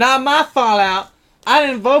ain't not my Fallout. I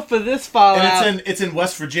didn't vote for this Fallout. And it's in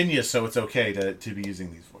West Virginia, so it's okay to be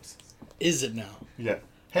using these voices. Is it now? Yeah.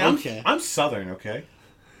 Hey, Okay. I'm Southern, okay?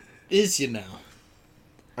 Is you now?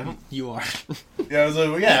 I don't. You are. Yeah, I was like,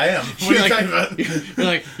 well, yeah, I am. What are you talking about? You're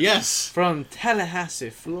like, yes. From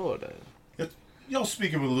Tallahassee, Florida. Y'all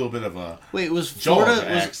speaking with a little bit of a... Wait, was Georgia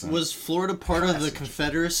Florida accent. was Florida part of the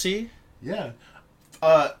Confederacy? Yeah.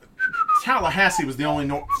 Tallahassee was the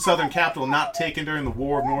only southern capital not taken during the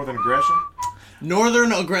War of Northern Aggression.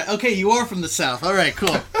 Okay, you are from the South. All right,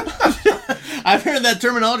 cool. I've heard that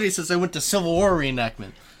terminology since I went to Civil War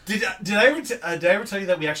reenactment. Did I ever tell you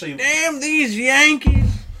that we actually... Damn these Yankees!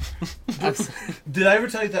 Did I ever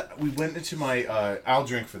tell you that we went into my... I'll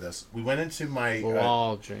drink for this. We went into my... We'll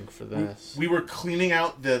all drink for this. We were cleaning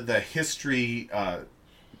out the history...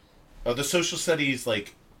 the social studies,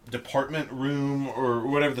 like, department room, or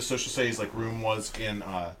whatever the social studies, like, room was in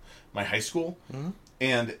my high school. Mm-hmm.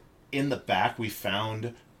 And in the back, we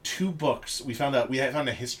found 2 books. We found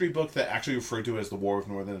a history book that actually referred to as the War of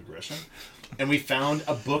Northern Aggression. And we found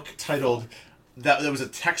a book titled... That was a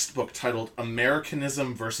textbook titled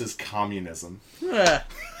Americanism versus Communism.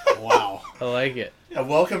 Wow. I like it. Yeah,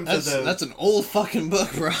 welcome to That's an old fucking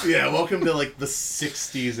book, bro. Yeah, welcome to like the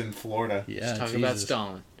 60s in Florida. Yeah, Let's talk Jesus. about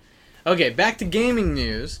Stalin. Okay, back to gaming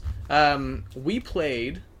news. We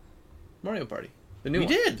played Mario Party. The new We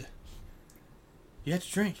one. did. You had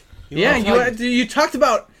to drink. Yeah, you talked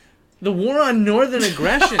about the war on northern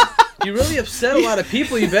aggression. You really upset a lot of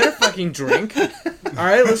people. You better fucking drink. All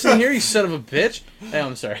right, listen here, you son of a bitch. Hey,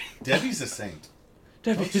 I'm sorry. Debbie's a saint.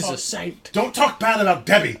 Debbie is talk- a saint. Don't talk bad about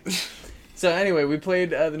Debbie. So anyway, we played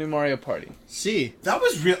the new Mario Party. See, That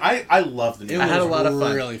was real. I love the new. I had a was lot of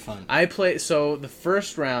fun. Really fun. I played. So the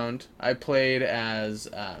first round, I played as.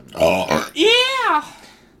 Yeah.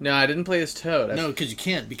 No, I didn't play as Toad. No, because you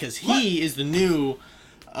can't. Because he is the new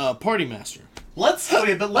party master. Let's.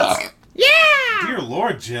 Yeah. Dear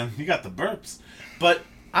Lord, Jim, you got the burps. But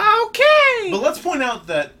Okay. let's point out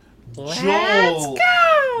that Let's Joel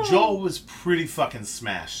go. Joel was pretty fucking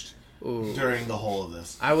smashed Ooh. during the whole of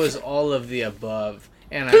this. I was all of the above,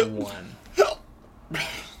 and I won.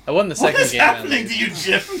 I won the What second is game. happening to you,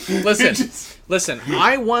 Jim? You're Listen, just- listen.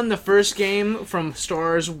 I won the first game from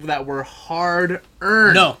stars that were hard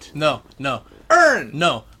earned. No. Earned.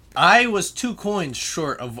 No. I was 2 coins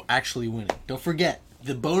short of actually winning. Don't forget,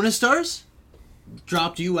 the bonus stars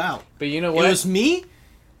dropped you out. But you know It what? was me.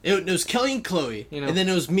 It was Kelly and Chloe, You know- and then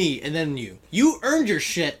it was me, and then you. You earned your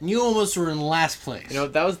shit, and you almost were in last place. You know,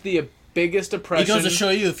 that was the biggest it oppression. goes to show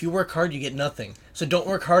you, if you work hard, you get nothing. So don't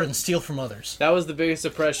work hard and steal from others. That was the biggest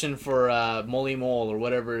oppression for Molly Mole or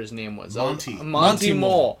whatever his name was. Monty. Monty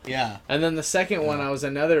Mole. Yeah. And then the second one, I was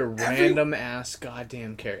another random ass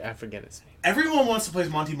goddamn character. I forget his name. Everyone wants to play as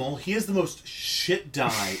Monty Mole. He is the most shit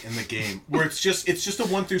die in the game. Where it's just a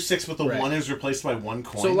 1 through 6, but the Right. 1 is replaced by 1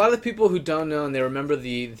 coin. So a lot of the people who don't know and they remember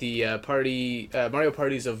the Mario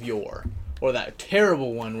parties of yore, or that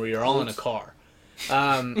terrible one where you're all in a car.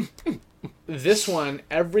 This one,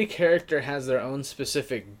 every character has their own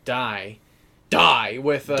specific die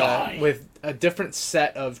with a different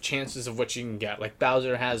set of chances of what you can get. Like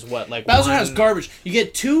Bowser has what? Like Bowser one- has garbage. You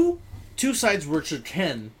get two sides which are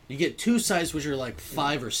 10. You get 2 sides which are like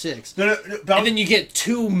 5 or 6. No, And then you get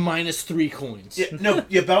 2 minus 3 coins.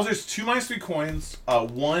 Yeah, Bowser's 2 minus 3 coins,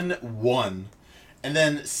 1, and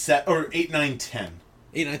then 8, 9, 10.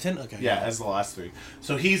 8, 9, 10? Okay. Yeah, as the last 3.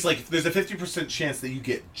 So he's like, there's a 50% chance that you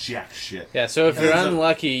get jack shit. Yeah, so if you're Ends up-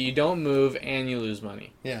 unlucky, you don't move and you lose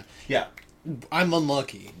money. Yeah. Yeah, I'm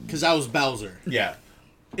unlucky, because I was Bowser. yeah.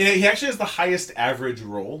 And he actually has the highest average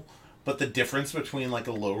roll, but the difference between like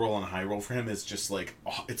a low roll and a high roll for him is just like,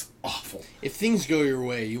 it's awful. If things go your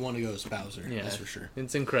way, you want to go as Bowser. Yeah, That's for sure.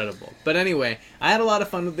 It's incredible. But anyway, I had a lot of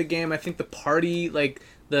fun with the game. I think the party, like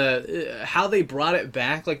the how they brought it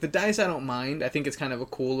back, like the dice, I don't mind. I think it's kind of a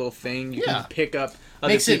cool little thing. You Yeah. can pick up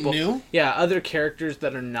other Makes it people. new. Yeah, other characters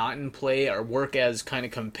that are not in play or work as kind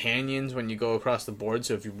of companions when you go across the board.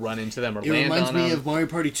 So if you run into them or It land reminds on me them, of Mario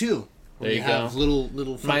Party 2. Where There you have go. Little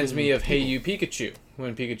reminds fucking me of Hey people. You Pikachu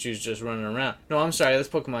when Pikachu's just running around. No, I'm sorry, that's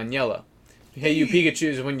Pokemon Yellow. Hey You Pikachu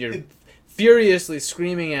is when you're furiously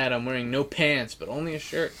screaming at him wearing no pants but only a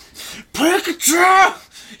shirt. Pikachu!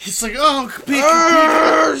 It's like, oh,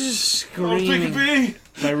 Just Oh, screaming. Pikachu!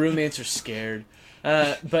 My roommates are scared.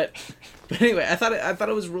 But anyway, I thought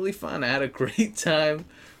it was really fun. I had a great time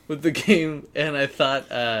with the game, and I thought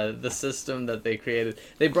the system that they created,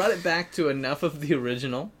 they brought it back to enough of the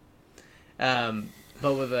original, but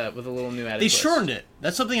with a little new added They twist. shortened it.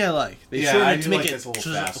 That's something I like. They Yeah, shortened I it to do make like it it's a little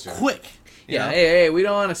just faster. quick. you Yeah, know? hey, we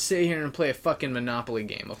don't want to sit here and play a fucking Monopoly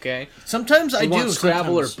game, okay? Sometimes I We do. want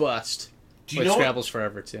Scrabble sometimes. or bust. Do you Wait, know what- Scrabble's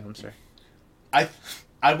forever too. I'm sorry.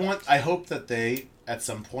 I hope that they at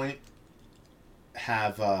some point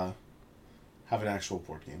have an actual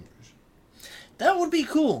board game version. That would be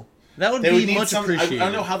cool. That would They be would need much some. I appreciated.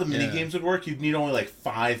 don't know how the mini Yeah. games would work. You'd need only like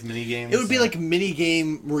 5 mini games. It would be like a mini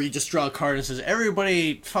game where you just draw a card and says,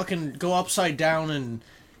 "Everybody, fucking go upside down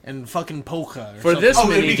and fucking polka." Or For something. this Oh,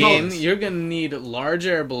 it'd mini be game, close. you're gonna need large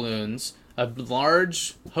air balloons, a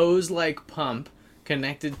large hose-like pump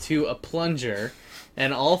connected to a plunger,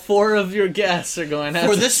 and all 4 of your guests are going to have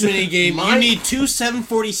For to- this mini game, My- you need 2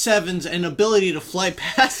 747s and ability to fly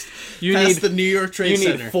past. You past need- the New York Trade You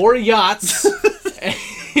Center. need 4 yachts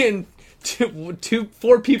and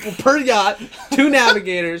 4 people per yacht, 2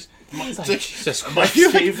 navigators. It's like, Jesus my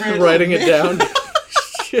Christ. favorite. Writing it down.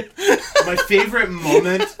 My favorite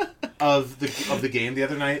moment of the game the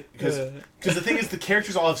other night, because the thing is, the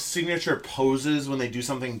characters all have signature poses when they do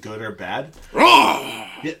something good or bad.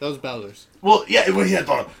 Yeah, that was Bowser's. Well, yeah, when he had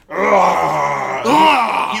the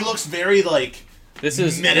he looks very like This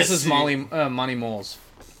is menacing. Monty Moles.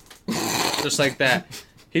 Just like that.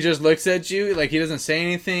 He just looks at you, like he doesn't say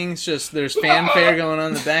anything. It's just there's fanfare going on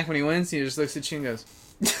in the back when he wins. He just looks at you and goes,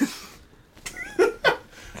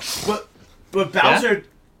 but Bowser.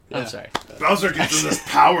 I'm sorry. Bowser gets in this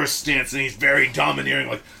power stance and he's very domineering,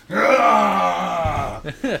 like, "Ah!"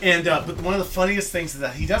 And but one of the funniest things is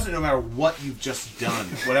that he does it no matter what you've just done,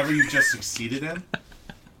 whatever you've just succeeded in.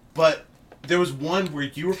 But there was one where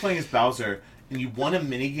you were playing as Bowser and you won a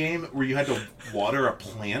mini game where you had to water a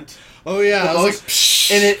plant. Oh yeah, I was like,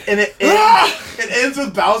 It ends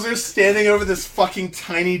with Bowser standing over this fucking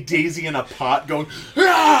tiny daisy in a pot, going,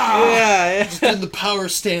 "Ah!" Yeah, in the power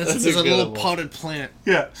stance. That's There's a a good little one. potted plant.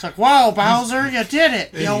 Yeah. It's like, wow, Bowser, you did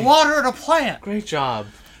it. You watered a plant. Great job.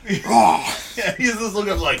 Yeah, he's just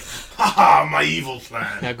looking like, haha, my evil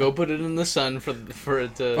plan. Now go put it in the sun for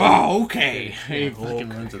it to. Oh, okay. Yeah, He okay. fucking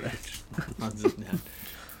runs it.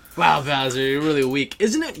 Wow, Bowser, you're really weak.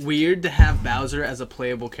 Isn't it weird to have Bowser as a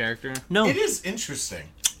playable character? No, It is interesting.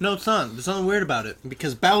 no, it's not. There's nothing weird about it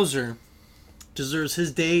because Bowser deserves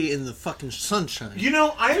his day in the fucking sunshine. You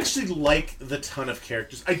know, I actually like the ton of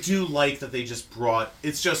characters. I do like that they just brought.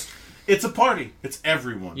 It's a party. It's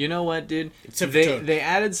everyone. You know what, dude? Except for Toad. They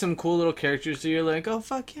added some cool little characters so you're like, oh,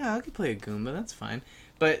 fuck yeah, I could play a Goomba, that's fine.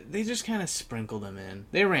 But they just kind of sprinkled them in.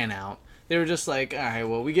 They ran out. They were just like, alright,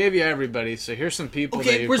 well, we gave you everybody, so here's some people that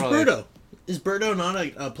Okay, you where's probably... Birdo? Is Birdo not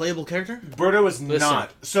a playable character? Birdo is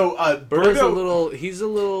not. So Birdo's he's a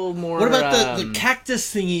little more... What about the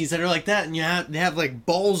cactus thingies that are like that, and they have like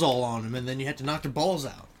balls all on them, and then you have to knock their balls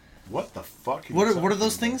out? What the fuck? What are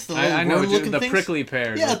those things? The little I know, worm-looking the things? prickly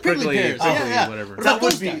pears. Yeah, the prickly pears. Yeah. Whatever. What about That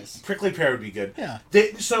would those be guys? prickly pear would be good. Yeah.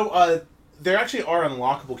 There actually are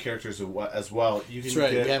unlockable characters as well. You can That's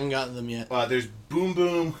right. get, We haven't gotten them yet. there's Boom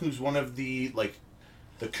Boom, who's one of the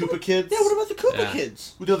the Koopa kids. Yeah. What about the Koopa Yeah.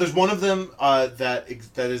 kids? No, there's one of them that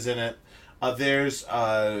is in it. There's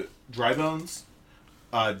Dry Bones.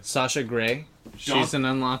 Sasha Grey. She's an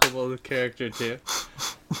unlockable character, too.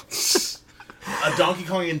 Donkey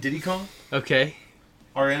Kong and Diddy Kong Okay.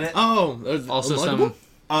 are in it. Oh, Also unlockable?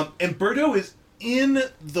 some... And Birdo is in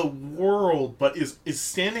the world, but is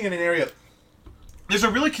standing in an area. There's a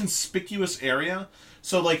really conspicuous area.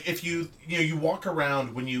 So, like, if you walk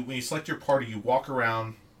around when you select your party, you walk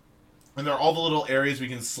around, and there are all the little areas we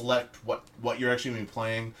can select what you're actually going to be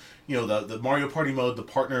playing. You know, the Mario Party mode, the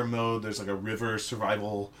partner mode. There's like a river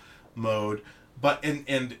survival mode, but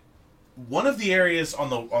and one of the areas on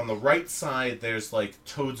the right side, there's like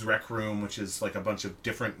Toad's Rec Room, which is like a bunch of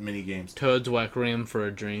different mini games. Toad's Requiem for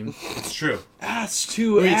a Dream. It's true. Ass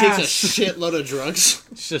to Where he ass. takes a shitload of drugs.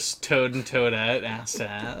 It's just Toad and Toadette, ass to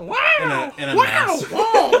ass. In Wow! a mask.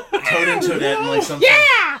 Toad and Toadette and like something.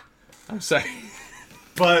 Yeah! I'm sorry.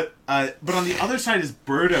 But on the other side is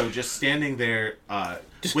Birdo just standing there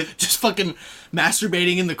with Just fucking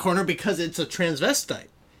masturbating in the corner because it's a transvestite.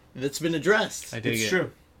 That's been addressed. I dig it's it.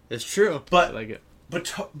 true. It's true. I But like it.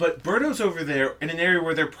 but Birdo's over there in an area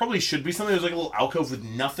where there probably should be something. There's like a little alcove with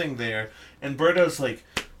nothing there, and Birdo's like,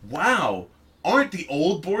 "Wow, aren't the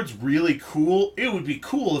old boards really cool? It would be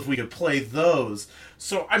cool if we could play those."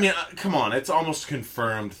 So I mean, come on, it's almost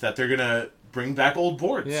confirmed that they're gonna bring back old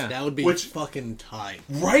boards. Yeah. That would be Which- fucking tight.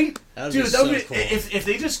 Right, That would dude. be That would so be cool. if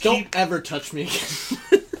they just Don't keep. ever touch me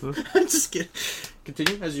again. I'm just kidding.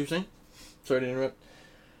 Continue, as you were saying. Sorry to interrupt.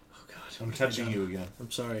 Oh, God. I'm touching you again.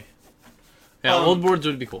 I'm sorry. Yeah, Um, old boards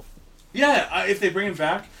would be cool. Yeah, if they bring it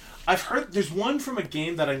back. I've heard there's one from a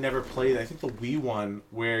game that I never played. I think the Wii one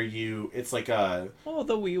where it's like a Oh,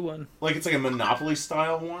 the Wii one. it's like a Monopoly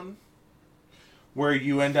style one where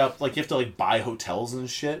you end up like you have to like buy hotels and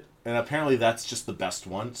shit. And apparently that's just the best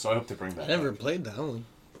one. So I hope they bring that. I never back. played that one.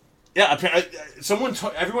 Yeah,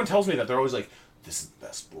 everyone tells me that they're always like, "This is the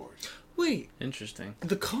best board." Wait, Interesting.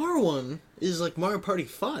 the car one is like Mario Party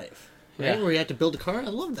 5, right? Yeah. Where you have to build a car. I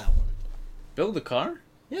love that one. Build a car?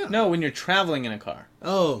 Yeah. No, when you're traveling in a car.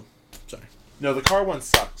 Oh, sorry. No, the car one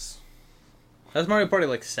sucks. That's Mario Party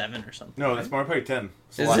like 7 or something. No, that's Mario Party 10.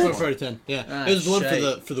 It's the Is last it? Mario one. Party 10. Yeah, Ah, it was the one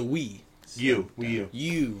shite. for the Wii. Wii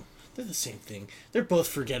U. They're the same thing. They're both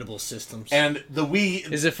forgettable systems. And the Wii.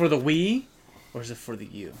 Is it for the Wii? Or is it for the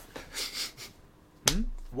U?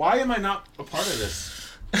 Why am I not a part of this,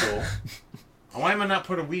 Joel? Why am I not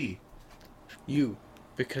part of Wii? you.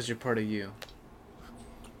 Because you're part of you.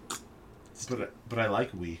 But I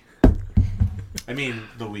like Wii. I mean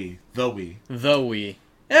the Wii. The Wii. The Wii.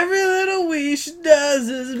 Every little wish does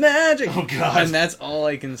is magic. Oh, God. And that's all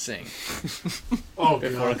I can sing Oh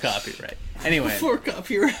before copyright. Anyway, For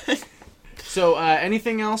copyright. so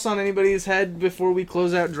anything else on anybody's head before we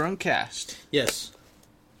close out Drunkcast? Yes.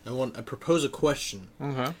 I propose a question.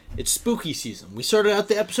 Okay. It's spooky season. We started out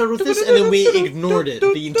the episode with this, and then we ignored it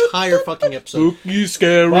the entire fucking episode. Spooky,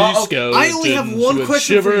 scary Well, skeletons I only have one with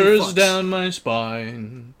question for you, shivers fucks. down my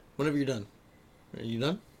spine. Whenever you're done. Are you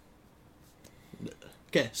done?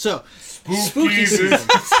 Okay, so Spooky season.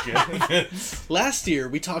 Last year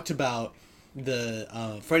we talked about the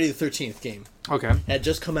Friday the 13th game. Okay. It had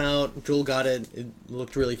just come out. Joel got it. It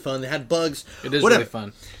looked really fun. They had bugs. It is Whatever. really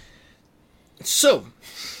fun. So,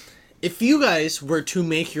 if you guys were to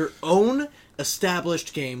make your own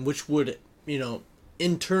established game, which would,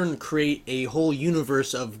 in turn create a whole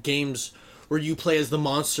universe of games where you play as the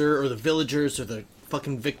monster or the villagers or the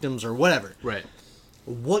fucking victims or whatever, Right.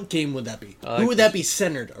 what game would that be? I like Who would that be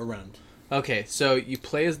centered around? Okay, so you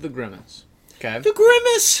play as the Grimace. Okay. The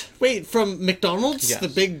Grimace! Wait, from McDonald's? Yes. The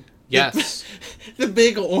big... Yes. The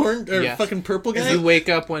big orange or Yes. fucking purple guy? You wake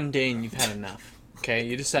up one day and you've had enough. Okay,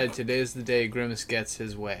 you decide today is the day Grimace gets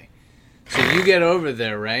his way. So you get over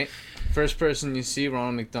there, right? First person you see,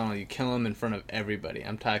 Ronald McDonald, you kill him in front of everybody.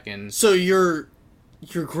 I'm talking... So you're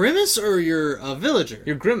Grimace or you're a villager?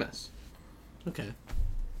 You're Grimace. Okay.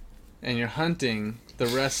 and you're hunting the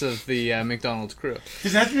rest of the McDonald's crew.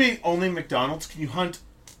 Does it have to be only McDonald's? Can you hunt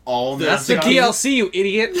all That's the mascots? DLC, you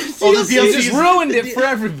idiot. Oh, the You DLC just is- ruined it for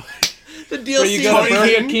everybody. The Where DLC. you go to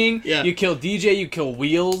Tony Burger King, Yeah. you kill DJ, you kill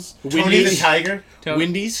Wheels. Tony the Tiger?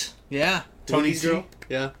 Wendy's. Yeah. Tony Wendy's C? girl.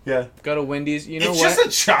 Yeah. Yeah. Go to Wendy's. You know It's what? just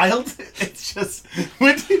a child. It's just...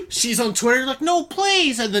 Wendy... She's on Twitter like, no,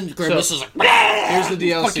 please, and then Grimace So- is like, Here's the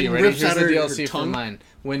DLC. fucking Ready? rips Here's out the her DLC for tongue. mine.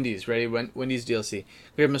 Wendy's. Ready? Wendy's DLC.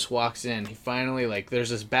 Grimace walks in. He finally, like, there's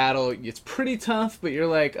this battle. It's pretty tough, but you're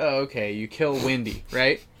like, oh, okay. You kill Wendy,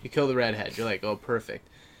 right? You kill the redhead. You're like, oh, perfect.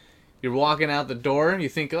 You're walking out the door. You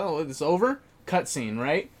think, oh, it's over? Cutscene,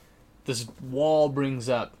 right? This wall brings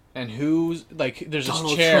up. And who's, like, there's this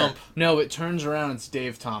Donald chair. Trump. No, it turns around. It's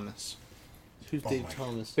Dave Thomas, who's Dave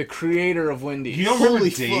Thomas? the creator of Wendy's. You don't remember Holy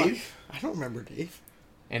Dave? fuck. I don't remember Dave.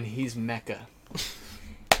 And he's Mecha.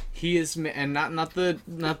 He is, and not the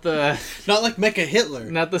Not like Mecha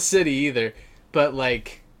Hitler. not the city either, but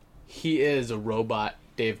like he is a robot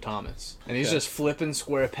Dave Thomas, and he's Okay. just flipping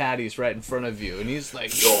square patties right in front of you, and he's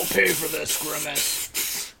like, "You'll pay for this,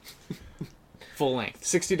 Grimace." Full length,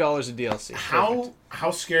 $60 a DLC. Perfect.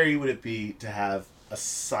 How scary would it be to have a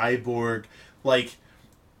cyborg like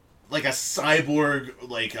a cyborg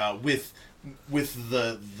with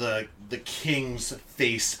the king's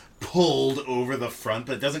face pulled over the front,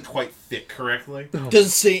 but it doesn't quite fit correctly? Doesn't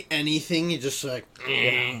say anything. You just like,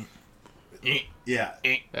 Yeah.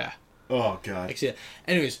 Yeah, Oh god. like, yeah.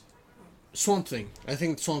 Anyways, Swamp Thing. I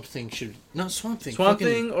think Swamp Thing should not Swamp Thing. Swamp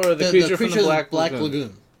fucking- Thing or the creature from the of Black Lagoon?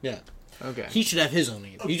 Lagoon. Yeah. okay. He should have his own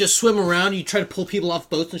game. You just swim around. You try to pull people off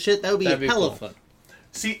boats and shit. That would be That'd be hella cool. fun.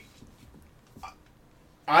 See,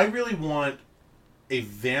 I really want a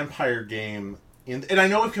vampire game and I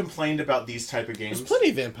know I've complained about these type of games. There's plenty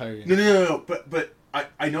of vampire games. No. But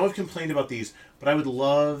I know I've complained about these, but I would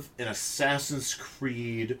love an Assassin's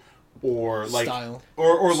Creed or like Style.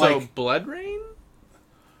 or So like Blood Rain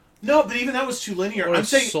no, but even that was too linear. or I'm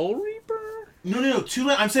saying Soul Reaper, no, too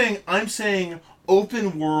linear. I'm saying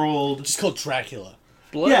open world. Just called Dracula.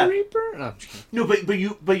 Blood Yeah. Reaper. No, I'm just kidding.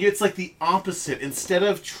 No, but it's like the opposite. Instead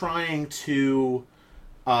of trying to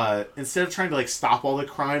like stop all the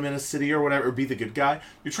crime in a city or whatever, or be the good guy,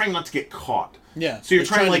 you're trying not to get caught. Yeah. So you're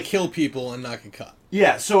trying to, like, kill people and not get caught.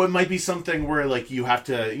 Yeah, so it might be something where like you have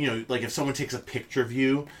to, like if someone takes a picture of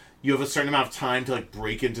you, you have a certain amount of time to like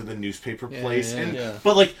break into the newspaper place, and yeah.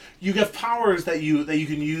 but like you have powers that you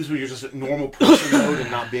can use when you're just a normal person mode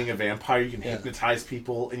and not being a vampire. You can hypnotize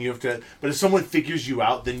people, and you have to. But if someone figures you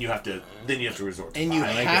out, then you have to resort to And you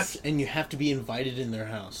violence. have to be invited in their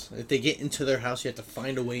house. If they get into their house, you have to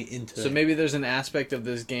find a way into. So maybe there's an aspect of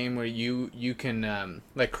this game where you can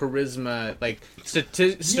like charisma, like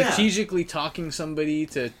strategically talking somebody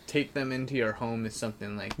to take them into your home is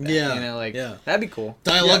something like that. Yeah, like yeah. that'd be cool.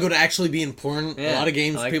 dialogue would actually be important. A Yeah, lot of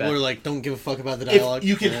games, I like people that. are like, don't give a fuck about the dialogue. If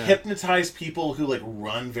you can Yeah. hypnotize people who like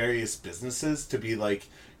run various businesses to be like,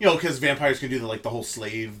 because vampires can do the whole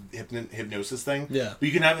slave hypnosis thing. Yeah. But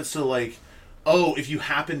you can have it so like, oh, if you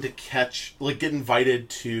happen to get invited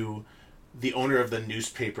to the owner of the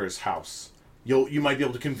newspaper's house, you might be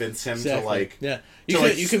able to convince him to like. yeah, to, you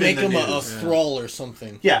like, could you can spin make the them a news. thrall or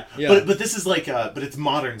something. Yeah, Yeah. but this is like but it's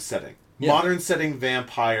modern setting. Yeah. Modern setting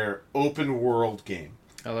vampire open world game.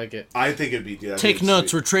 I like it. I think it'd be. That'd Take be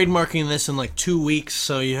notes. sweet. We're trademarking this in like 2 weeks,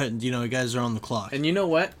 so you guys are on the clock. And you know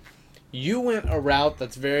what? You went a route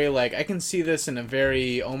that's very like I can see this in a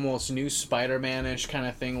very almost new Spider-Man-ish kind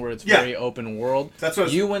of thing where it's Yeah. very open world. That's what I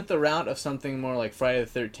was- You went the route of something more like Friday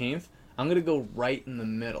the 13th. I'm gonna go right in the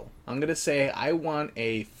middle. I'm gonna say I want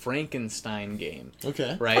a Frankenstein game.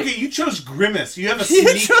 Okay. Right? Okay, you chose Grimace. You have a You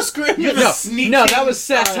sneak. chose Grimace. You have a sneaking. No, that was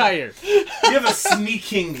satire. You have a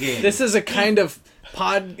sneaking game. This is a kind of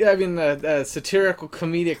satirical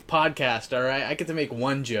comedic podcast, all right? I get to make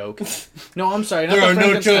one joke. No, I'm sorry, not There the are no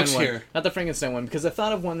Frankenstein jokes one. here. Not the Frankenstein one, because I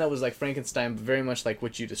thought of one that was like Frankenstein, but very much like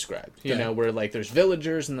what you described. You Okay. know, where like there's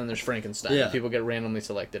villagers and then there's Frankenstein. Yeah. People get randomly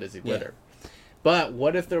selected as a litter. But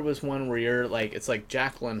what if there was one where you're like, it's like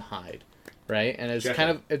Jekyll and Hyde, right? And it's Jekyll. kind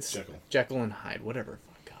of, it's Jekyll. Jekyll and Hyde, whatever.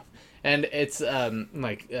 Fuck off. And it's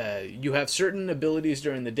you have certain abilities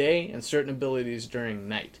during the day and certain abilities during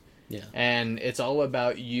night. Yeah. And it's all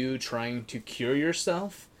about you trying to cure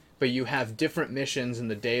yourself, but you have different missions in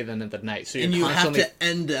the day than in the night. So you're And you have constantly to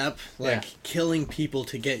end up like Yeah. killing people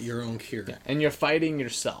to get your own cure. and you're fighting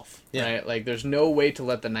yourself, Yeah. right? Like there's no way to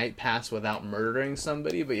let the night pass without murdering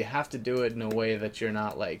somebody, but you have to do it in a way that you're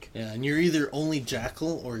not like Yeah, and you're either only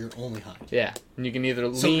Jackal or you're only Hyde. yeah. And you can either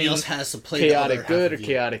Somebody lean else has to play the other chaotic half good or of you.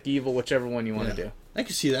 chaotic evil, whichever one you want to do. I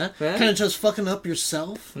can see that. Yeah. Kind of just fucking up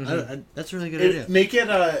yourself. That's a really good idea. Make it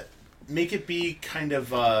make it be kind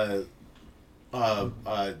of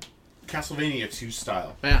Castlevania 2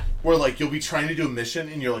 style. Yeah. Where like you'll be trying to do a mission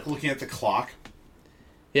and you're like looking at the clock.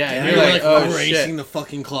 Yeah, and you're you're like, oh racing shit. the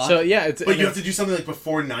fucking clock. So yeah, it's But you have to do something like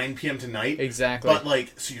before 9 p.m. tonight. exactly. But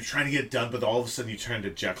like, so you're trying to get it done, but all of a sudden you turn to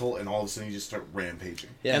Jekyll, and all of a sudden you just start rampaging.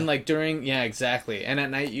 yeah. And like during, yeah, exactly. And at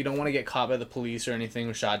night, you don't want to get caught by the police or anything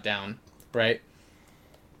or shot down, right?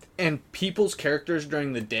 And people's characters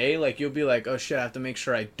during the day, like you'll be like, oh shit, I have to make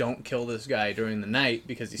sure I don't kill this guy during the night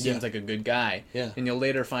because he seems Yeah. like a good guy. Yeah. And you'll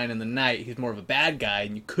later find in the night he's more of a bad guy,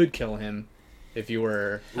 and you could kill him if you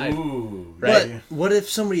were. Ooh, Right. But what if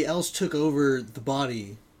somebody else took over the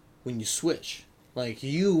body when you switch? Like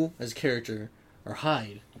you as a character are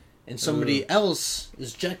Hyde, and somebody else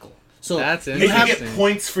is Jekyll. So That's You you can have interesting. get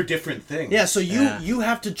points for different things. yeah. So Yeah. you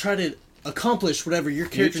have to try to accomplish whatever your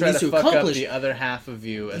You character try needs to to fuck up accomplish. the other half of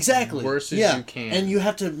you as Exactly. worse as yeah. you can. And you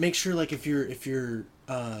have to make sure, like, if you're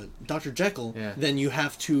Dr. Jekyll, Yeah. then you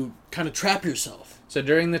have to kind of trap yourself. So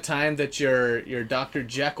during the time that you're Dr.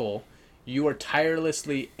 Jekyll, you are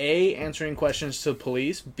tirelessly A, answering questions to the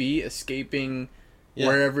police, B, escaping Yeah.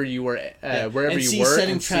 wherever you were, wherever and you C, were,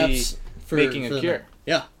 setting and traps C, for making for a the cure. night.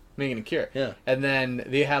 Yeah. Making a cure. Yeah. And then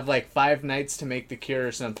they have like 5 nights to make the cure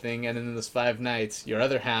or something, and in those 5 nights, your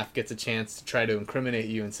other half gets a chance to try to incriminate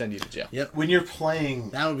you and send you to jail. Yep. When you're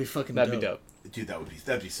playing, That would be fucking That'd be dope. dude,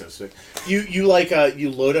 that'd be so sick. You like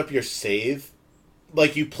you load up your save,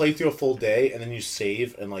 like you play through a full day and then you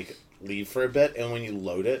save and like leave for a bit, and when you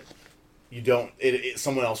load it, you don't.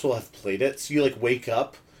 Someone else will have played it, so you like wake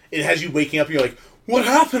up. It has you waking up. You're like, what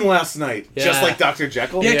happened last night? Yeah. Just like Dr.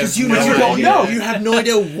 Jekyll. Yeah, because you no don't idea. know. You have no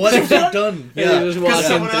idea what they've done. Yeah. You're just walking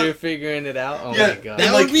someone through, else- figuring it out. Oh Yeah. my god. That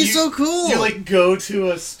And, would like, be you- so cool. You like go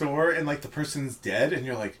to a store and like the person's dead, and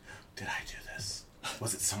you're like, did I do this?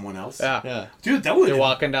 Was it someone else? Yeah. Yeah. Dude, that would. You're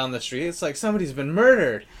walking down the street, it's like somebody's been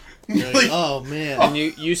murdered. You're like, oh man. And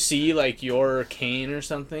you see like your cane or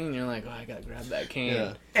something, and you're like, oh, I gotta grab that cane.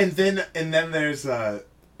 Yeah. And then there's and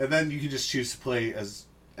then you can just choose to play as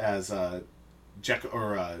Jekyll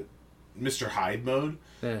or Mr. Hyde mode,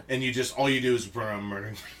 Yeah. and you just all you do is run around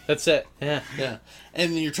murdering. That's it. Yeah. Yeah,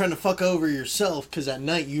 and you're trying to fuck over yourself because at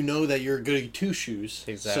night you know that you're goody two shoes.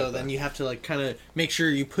 Exactly. So then you have to like kind of make sure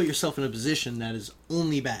you put yourself in a position that is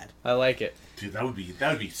only bad. I like it. Dude, that would be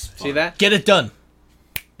fun. See that? Get it done.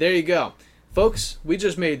 There you go. Folks, we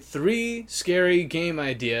just made 3 scary game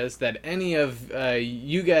ideas that any of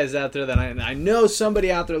you guys out there that I know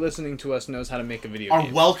somebody out there listening to us knows how to make a video Are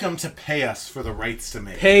game. welcome to pay us for the rights to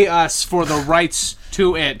make. Pay us for the rights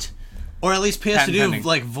to it. Or at least pay us to Patent do pending.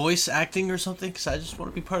 like voice acting or something because I just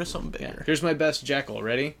want to be part of something Yeah. bigger. Here's my best Jekyll.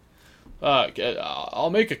 Ready? I'll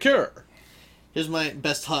make a cure. Here's my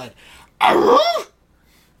best Hyde.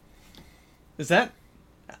 Is that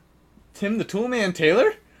Tim the Toolman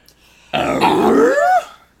Taylor?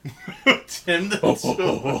 Tim, that's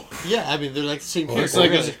so... Yeah, I mean they're like the same Looks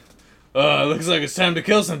character. looks like it's time to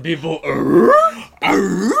kill some people.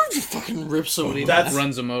 Just fucking rip somebody. That's-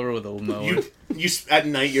 Runs them over with a mower. At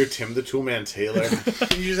night you're Tim the Toolman Taylor.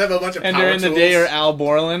 You just have a bunch of And power during the tools. day, you're Al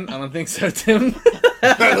Borland. I don't think so, Tim.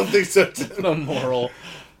 I don't think so. Tim. The moral.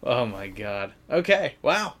 Oh my god. Okay.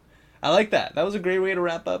 Wow. I like that. That was a great way to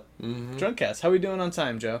wrap up Drunkcast. How we doing on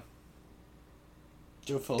time, Joe?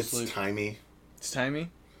 Joe fell asleep. It's timey. It's timey.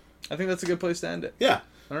 I think that's a good place to end it. Yeah.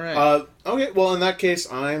 All right. Okay. Well, in that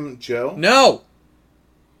case, I'm Joe. No.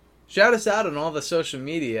 Shout us out on all the social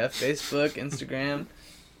media: Facebook, Instagram.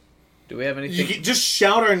 Do we have You anything? can just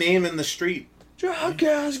shout our name in the street.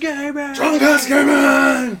 Drunkcast Gaming. Drunkcast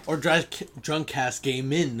Gaming! Or Drunkcast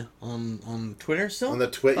Game In on Twitter still. On the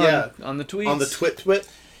twit, yeah. On the tweets. On the twit.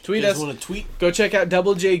 Tweet You guys us. want to tweet? Go check out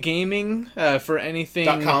Double J Gaming for anything.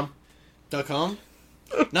 .com. .com?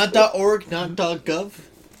 Not .org, not .gov.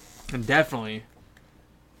 And definitely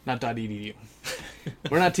not .edu.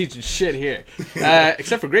 We're not teaching shit here.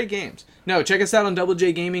 Except for great games. No, check us out on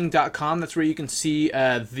doublejgaming.com. That's where you can see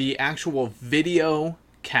the actual video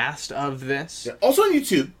cast of this. Yeah. Also on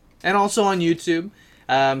YouTube. And also on YouTube.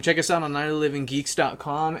 Check us out on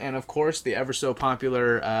nightlivinggeeks.com. And, of course, the ever so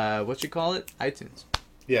popular, iTunes.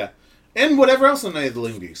 Yeah. And whatever else on Night of the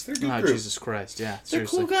Living Geeks. They're a good Oh, group. Jesus Christ. Yeah, They're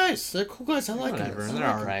seriously. cool guys. They're cool guys. I like Whatever. them. They're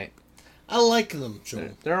all right. I like them, Joe.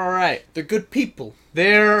 They're all right. They're good people.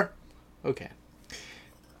 They're okay.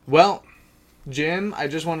 Well, Jim, I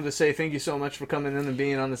just wanted to say thank you so much for coming in and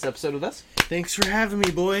being on this episode with us. Thanks for having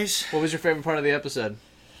me, boys. What was your favorite part of the episode?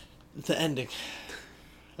 The ending.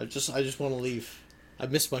 I just want to leave. I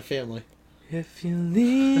miss my family. If you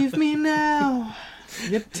leave me now,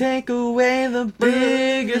 you take away the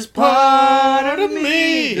biggest part of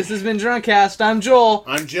me. This has been Drunkcast. I'm Joel.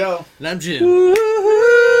 I'm Joe. And I'm Jim.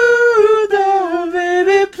 Woo-hoo.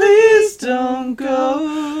 Baby, please don't go.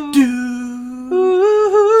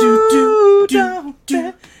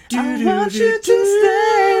 I want you to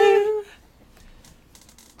stay.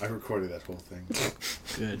 I recorded that whole thing.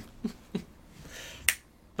 Good.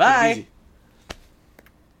 Bye. Easy.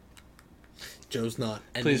 Joe's not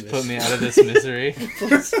ending Please this. put me out of this misery.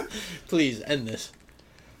 Please end this.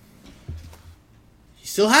 He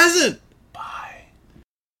still hasn't. Bye.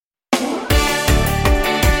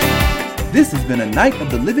 This has been a Night of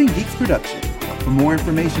the Living Geeks production. For more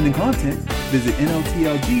information and content, visit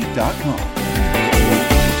NOTLG.com.